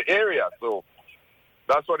the area. So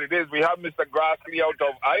that's what it is. We have Mr. Grassley out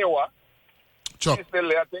of Iowa. Chuck. He's still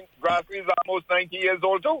there. I think Grassley is almost 90 years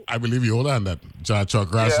old too. I believe you're older than that. Chuck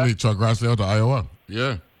Grassley, yeah. Chuck Grassley out of Iowa.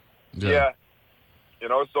 Yeah.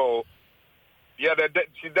 So,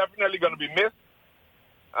 she's definitely going to be missed.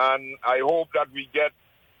 And I hope that we get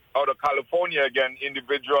out of California again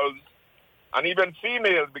individuals and even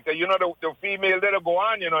females, because the female that'll go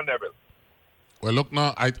on, Neville. Well, look,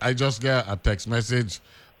 now I just got a text message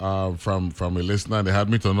from a listener. They had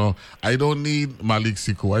me to know I don't need Malik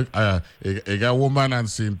Siku. I got a woman and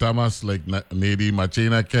St. Thomas like Nadine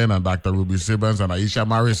Machina Ken and Dr. Ruby Sibbons and Aisha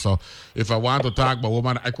Morris. So if I want to talk about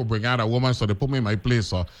woman, I could bring out a woman. So they put me in my place.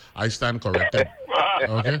 So I stand corrected.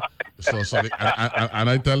 Okay. And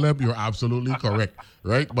I tell them you're absolutely correct,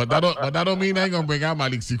 right? But that don't mean I ain't gonna bring out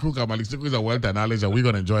Malik Siku, because Malik Siku is a wealth of knowledge, and we're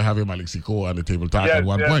gonna enjoy having Malik Siku on the table talk at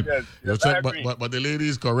one point. Yes, but the lady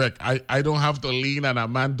is correct. I don't have to lean on a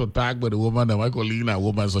man to talk with a woman, and I could lean on a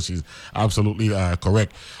woman, so she's absolutely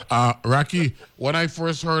correct. Rocky, when I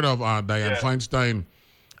first heard of Dianne Feinstein,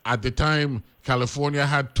 at the time California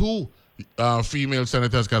had two female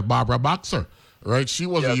senators, because Barbara Boxer right? She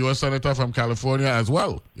was a U.S. Senator from California as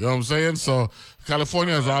well. You know what I'm saying? So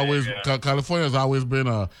California has always been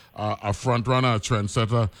a front runner, a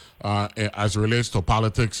trendsetter as it relates to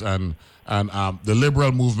politics and the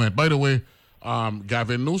liberal movement. By the way,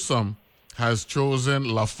 Gavin Newsom has chosen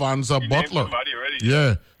LaFonza Butler,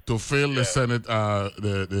 to fill the Senate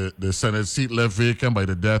the Senate seat left vacant by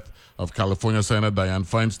the death of California Senator Dianne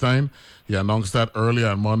Feinstein. He announced that earlier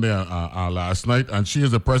on Monday last night, and she is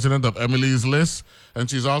the president of Emily's List, and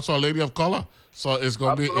she's also a lady of color. So it's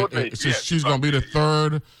going to be she's going to be the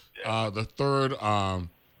third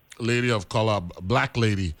lady of color, black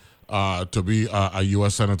lady, to be a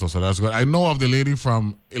U.S. senator. So that's good. I know of the lady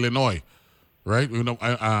from Illinois, right? You know,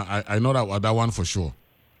 I know that one for sure.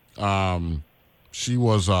 She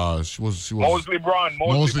was Mosley Braun.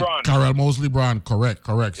 Carol Mosley Braun, correct.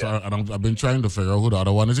 So I've been trying to figure out who the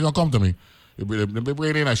other one is. He's gonna come to me. They'll be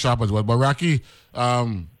waiting at shop as well. But Rocky,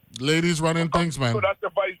 ladies running things, man. So that's the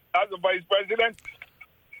vice president.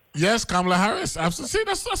 Yes, Kamala Harris. Absolutely.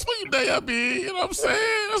 That's what you there be. You know what I'm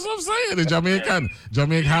saying? That's what I'm saying. The Jamaican,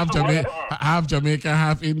 half Jamaican,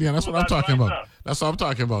 half Indian. That's what I'm talking about. That's what I'm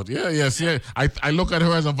talking about. Yeah. I look at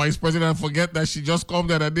her as a vice president and forget that she just come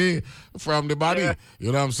the other day from the body. Yeah.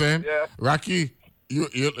 You know what I'm saying? Yeah. Rocky, you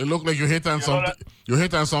look like you hit on something. You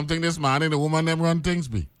hit on something this morning. The woman them run things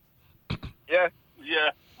be. Yeah.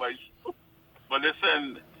 But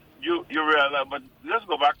listen, you realize. But let's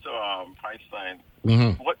go back to Feinstein.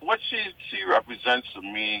 Mm-hmm. What she represents to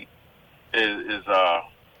me is a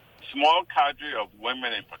small cadre of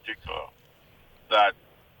women in particular that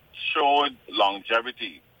showed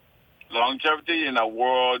longevity in a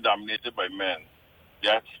world dominated by men.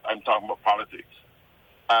 Yes, I'm talking about politics.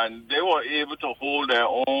 And they were able to hold their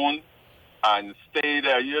own and stay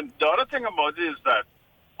there. The other thing about it is that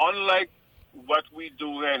unlike what we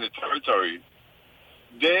do here in the territory,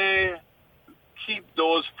 they keep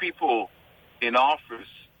those people in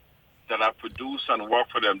office that have produced and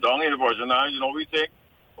worked for them. Down in the Virginia, we think,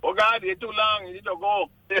 oh God, you're too long, you need to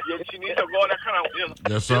go. She needs to go, that kind of,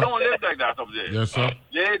 Yes, sir. They don't live like that up there. Yes, sir.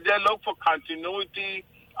 They look for continuity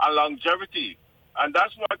and longevity. And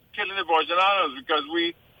that's what killing the Virginians, because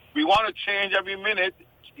we want to change every minute,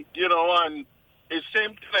 and it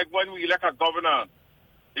seems like when we elect a governor,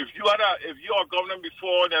 if you are governor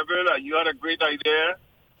before, Neville, you had a great idea.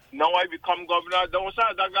 Now I become governor. Don't say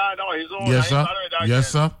that guy now his own. Yes, sir.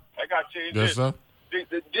 Yes, sir. I got to change yes, it. Sir.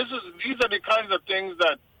 These are the kinds of things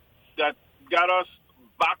that got us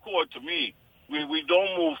backward. To me, we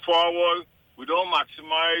don't move forward. We don't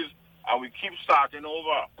maximize, and we keep starting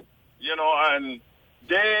over. And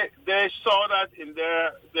they saw that in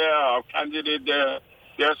their candidate, their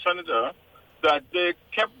senator, that they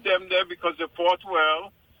kept them there because they fought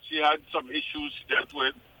well. She had some issues she dealt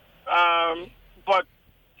with, but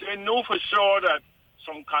they knew for sure that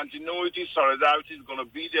some continuity, solidarity is going to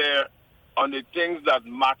be there on the things that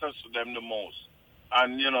matters to them the most.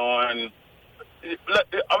 And, and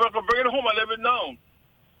I'm going to bring it home a little bit now.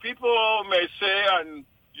 People may say, and,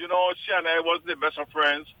 she and I wasn't the best of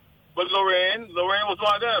friends, but Lorraine was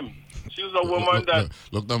one of them. She was a woman that...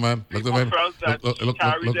 Look now, man. Look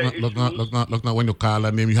now, when you call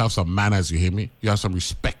her name, you have some manners, you hear me? You have some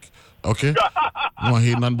respect. Okay? You don't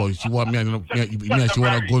hear nothing about she want me and she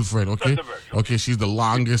want a good friend, okay? Okay, she's the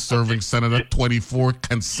longest serving senator, 24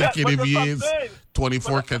 consecutive years.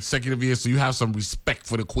 24 consecutive years, so you have some respect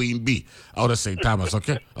for the Queen Bee out of St. Thomas,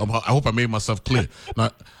 okay? I hope I made myself clear.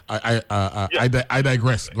 Now, I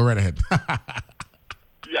digress. Go right ahead.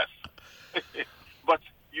 Yes. But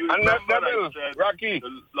you Rocky.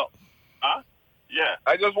 Yeah.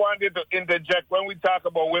 I just wanted to interject. When we talk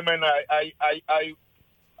about women, I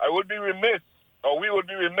would be remiss, or we would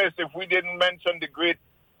be remiss, if we didn't mention the great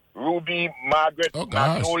Ruby Margaret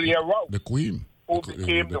Magnolia Rouse, the Queen, who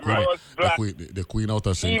became the first black the Queen out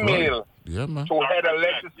of St. female to head a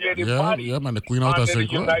legislative body the Queen out of the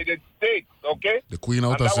United States. Okay, the Queen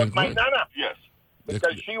out of St. That was my nana. Yes,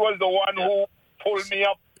 because she was the one who pulled me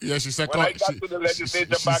up. Yeah, she said. When I got to the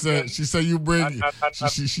legislature back then, she said you bring.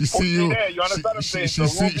 She see you. You understand what I'm saying?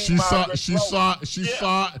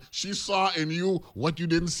 She saw in you what you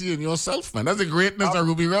didn't see in yourself, man. That's the greatness of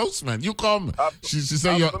Ruby Rose, man. You come. She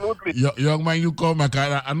said, young man, you come.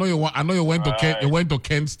 I know you went to Kent. You went to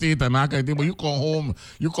Kent State and that kind of thing, but you come home.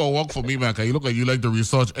 You come work for me, man. You look like you like the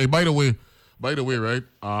research. Hey, by the way, right?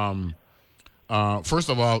 First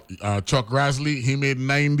of all, Chuck Grassley, he made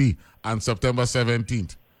 90 on September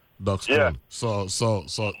 17th. Ducks. Yeah. So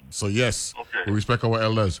yes, we respect our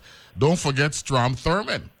elders. Don't forget Strom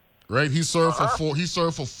Thurmond, right? He served for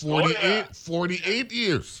 48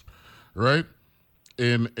 years, right?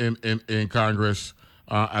 In Congress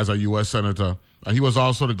as a U.S. senator. And he was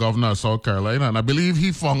also the governor of South Carolina. And I believe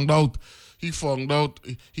he found out he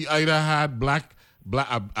either had black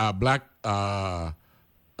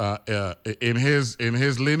in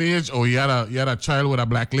his lineage, or he had a child with a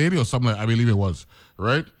black lady or something. I believe it was,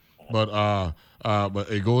 right? But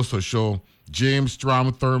it goes to show James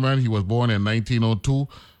Strom Thurman. He was born in 1902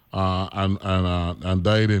 and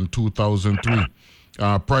died in 2003.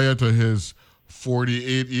 Prior to his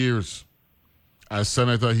 48 years as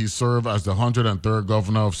senator, he served as the 103rd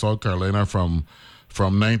governor of South Carolina from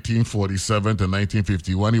 1947 to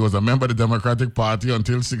 1951. He was a member of the Democratic Party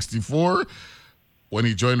until 1964, when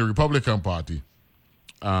he joined the Republican Party.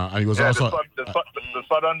 And he was also the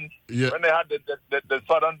Southern, when they had the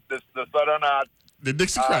Southern the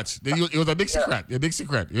Dixiecrats. He was a Dixiecrat. Yeah,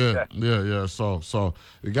 Dixiecrat. Yeah. So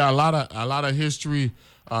we got a lot of history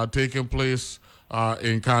taking place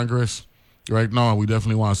in Congress right now, and we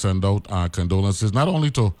definitely want to send out condolences not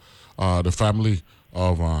only to the family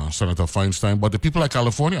of Senator Feinstein, but the people of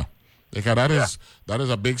California. Because that is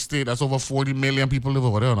a big state. That's over 40 million people live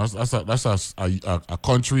over there. And that's a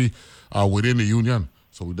country within the union.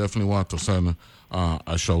 So we definitely want to send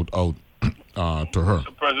a shout out to her.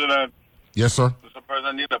 Mr. President. Yes, sir. Mr.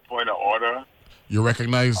 President, need a point of order. You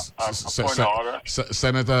recognize Senator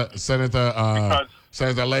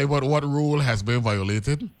Labor? What rule has been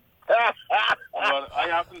violated? Well, I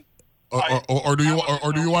haven't. Or do you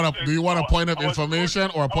want a point of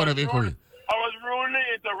information or a point of inquiry? I was rudely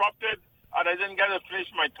interrupted, and I didn't get to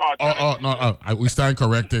finish my thought. No. We stand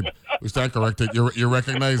corrected. You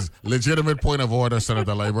recognize legitimate point of order,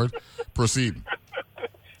 Senator Labor. Proceed.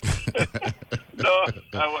 No,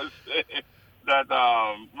 I was saying that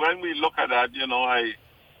when we look at that,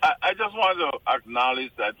 I just want to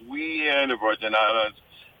acknowledge that we here in the Virgin Islands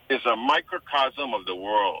is a microcosm of the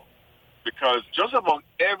world, because just about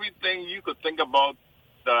everything you could think about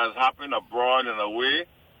that has happened abroad and away,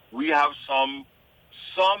 we have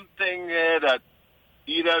something here that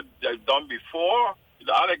either they've done before.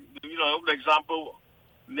 The other, the example,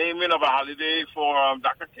 naming of a holiday for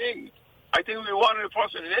Dr. King. I think we were one of the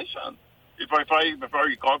first in the nation, if I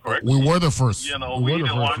recall correctly. We were the first. We were the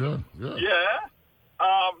first. Yeah.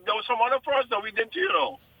 There was some other first that we didn't,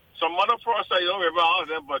 some other first I don't remember all of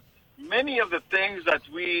them, but many of the things that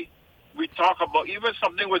we talk about, even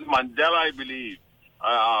something with Mandela, I believe,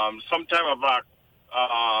 some time back,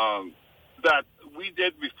 that we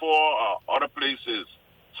did before other places.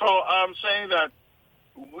 So I'm saying that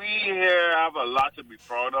we here have a lot to be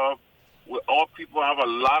proud of. All people have a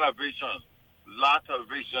lot of vision.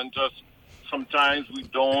 Just sometimes we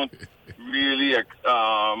don't really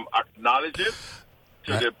acknowledge it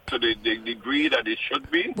to the degree that it should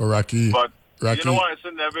be. But you know what I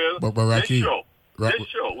said, Neville? This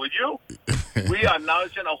show, with you, we are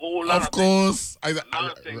acknowledging a whole lot of course.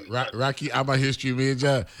 Rocky, I'm a history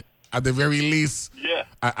major. At the very least,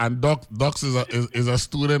 and Docs is a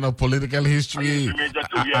student of political history,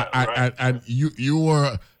 and you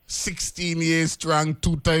were 16 years strong,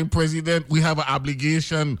 2-time president. We have an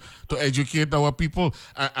obligation to educate our people,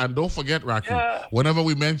 and don't forget, Rocky. Whenever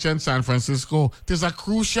we mention San Francisco, there's a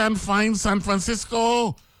Crucian fine San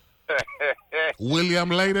Francisco.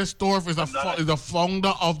 William Leidersdorf is the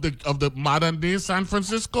founder of the modern day San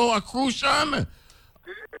Francisco, a Crucian.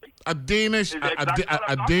 A Danish black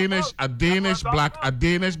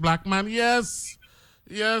man. Yes.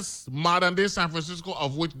 Modern day San Francisco,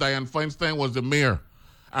 of which Dianne Feinstein was the mayor,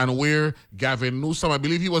 and where Gavin Newsom, I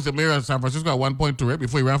believe he was the mayor of San Francisco at one point too, right?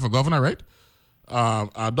 Before he ran for governor, right?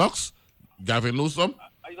 Docs, Gavin Newsom.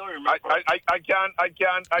 I don't remember. I can't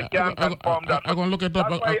confirm that. I'm gonna look it up.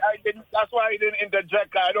 That's why I didn't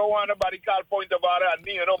interject. I don't want nobody call point about it at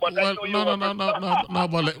me, But no.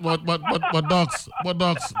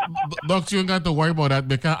 Docs, you ain't got to worry about that,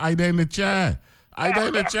 because I there in the chair. Like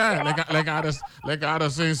I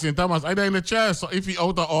was saying, St. Thomas, I there in the chair. So if he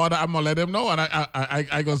out of order, I'm gonna let him know, and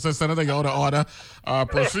I gonna say, Senator, you out of order.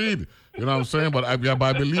 Proceed. You know what I'm saying? But I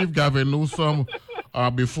believe Gavin Newsom,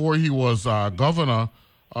 before he was governor,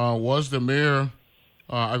 was the mayor.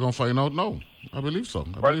 I gonna find out? No, I believe so.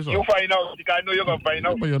 You find out. I know you're gonna find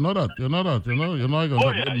out. But you know that. You're not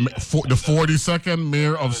the 42nd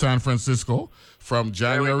mayor of San Francisco from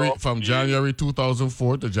January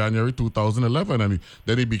 2004 to January 2011, and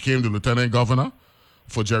then he became the lieutenant governor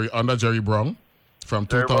for under Jerry Brown from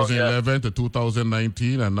 2011 to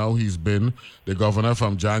 2019, and now he's been the governor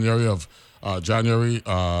from January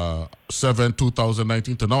 7,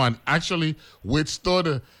 2019 to now, and actually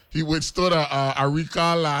he withstood a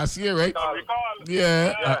recall last year, right?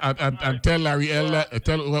 And tell Larry,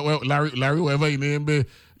 whoever he named,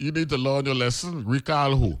 you need to learn your lesson.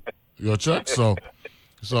 Recall who? Your church. So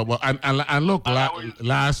So, but and look,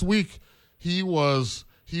 last week he was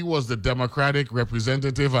the Democratic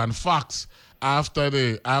representative on Fox after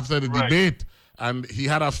the debate, and he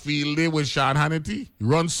had a field day with Sean Hannity. He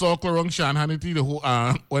runs circle around Sean Hannity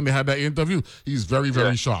when they had that interview. He's very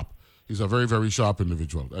sharp. He's a very, very sharp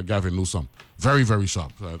individual. Gavin Newsom, very, very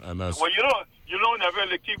sharp. And that's Neville,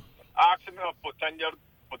 they keep asking of potential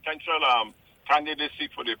candidacy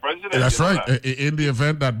for the president. That's right. In the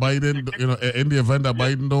event that Biden,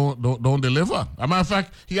 Biden don't deliver. As a matter of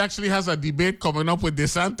fact, he actually has a debate coming up with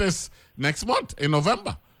DeSantis next month in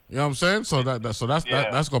November. You know what I'm saying? So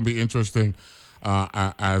that's going to be interesting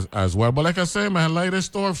as well. But like I say, man,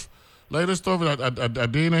 Leidersdorf, a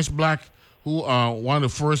Danish black who one of the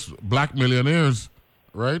first black millionaires,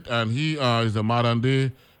 right? And he is the modern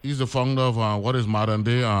day. He's the founder of what is modern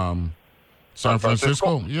day San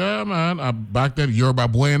Francisco. Yeah, man. Back then, Yerba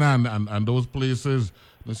Buena and those places.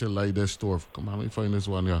 Let's say Leidersdorf. Come on, let me find this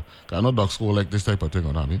one here. I know dogs school like this type of thing,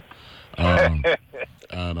 on me. And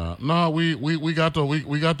no, we got to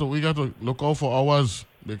look out for ours,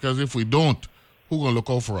 because if we don't, who gonna look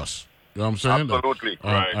out for us? You know what I'm saying? Absolutely.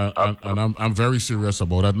 Right. And I'm very serious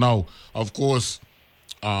about that. Now, of course,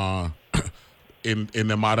 in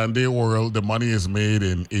the modern day world, the money is made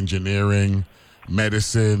in engineering,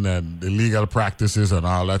 medicine, and the legal practices and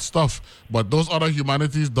all that stuff. But those other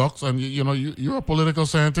humanities, docs, and you're a political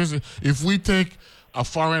scientist. If we take a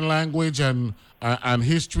foreign language and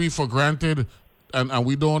history for granted, and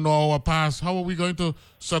we don't know our past, how are we going to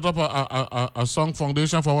set up a strong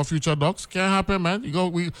foundation for our future docs? Can't happen, man.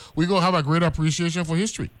 We go have a great appreciation for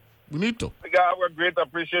history. We need to. We got a great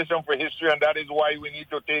appreciation for history, and that is why we need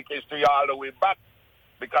to take history all the way back,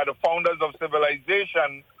 because the founders of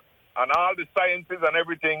civilization and all the sciences and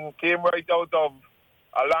everything came right out of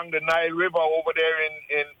along the Nile River over there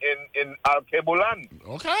in Al-Kebulan.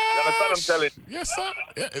 Okay. You understand what I'm telling? Yes, sir.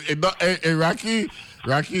 Hey, Rocky.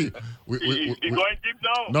 We going deep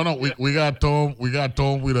down. No. We got term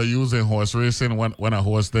we are using horse racing when a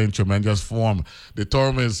horse in tremendous form. The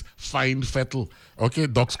term is fine fettle. Okay,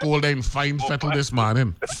 Doc School then fine fettle this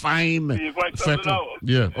morning. Fine fettle.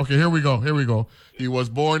 Yeah. Okay, here we go. He was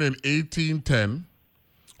born in 1810.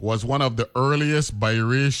 Was one of the earliest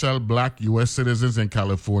biracial black U.S. citizens in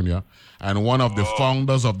California, and one of the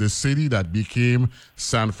founders of the city that became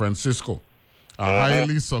San Francisco. A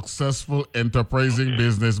highly successful, enterprising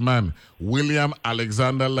businessman, William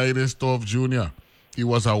Alexander Leidersdorf Jr. He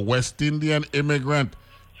was a West Indian immigrant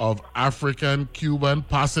of African, Cuban,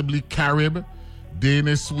 possibly Carib,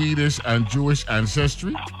 Danish, Swedish, and Jewish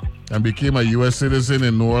ancestry, and became a U.S. citizen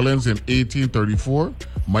in New Orleans in 1834,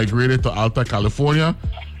 migrated to Alta California,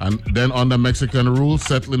 and then under Mexican rule,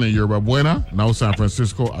 settling in Yerba Buena, now San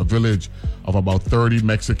Francisco, a village of about 30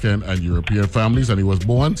 Mexican and European families. And he was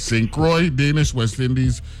born St. Croix, Danish, West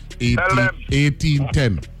Indies,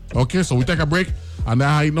 1810. Okay, so we take a break on that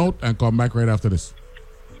high note and come back right after this.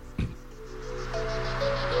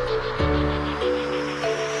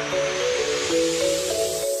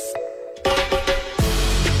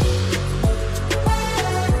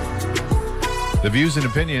 The views and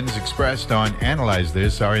opinions expressed on Analyze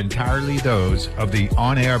This are entirely those of the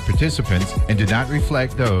on-air participants and do not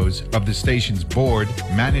reflect those of the station's board,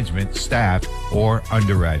 management, staff, or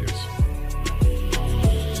underwriters.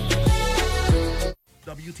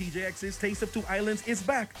 WTJX's Taste of Two Islands is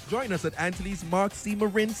back. Join us at Antilles Mark C.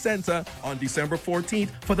 Marin Center on December 14th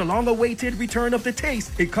for the long-awaited return of The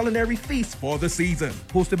Taste, a culinary feast for the season.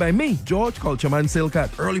 Hosted by me, George Culturman Silcat.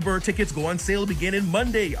 Early bird tickets go on sale beginning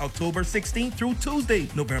Monday, October 16th through Tuesday,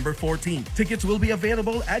 November 14th. Tickets will be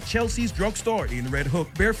available at Chelsea's Drugstore in Red Hook,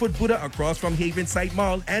 Barefoot Buddha across from Haven-Side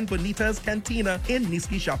Mall, and Bonita's Cantina in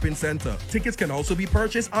Niski Shopping Center. Tickets can also be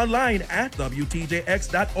purchased online at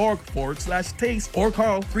WTJX.org/taste or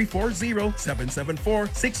call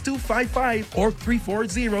 340-774-6255 or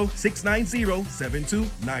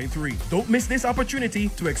 340-690-7293. Don't miss this opportunity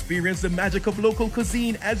to experience the magic of local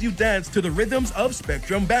cuisine as you dance to the rhythms of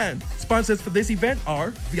Spectrum Band. Sponsors for this event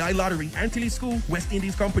are VI Lottery, Antilles School, West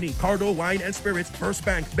Indies Company, Cardo Wine and Spirits, First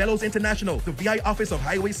Bank, Bellows International, the VI Office of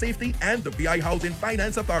Highway Safety, and the VI Housing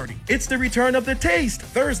Finance Authority. It's the return of The Taste,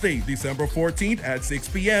 Thursday, December 14th at 6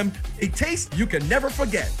 p.m. A taste you can never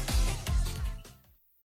forget.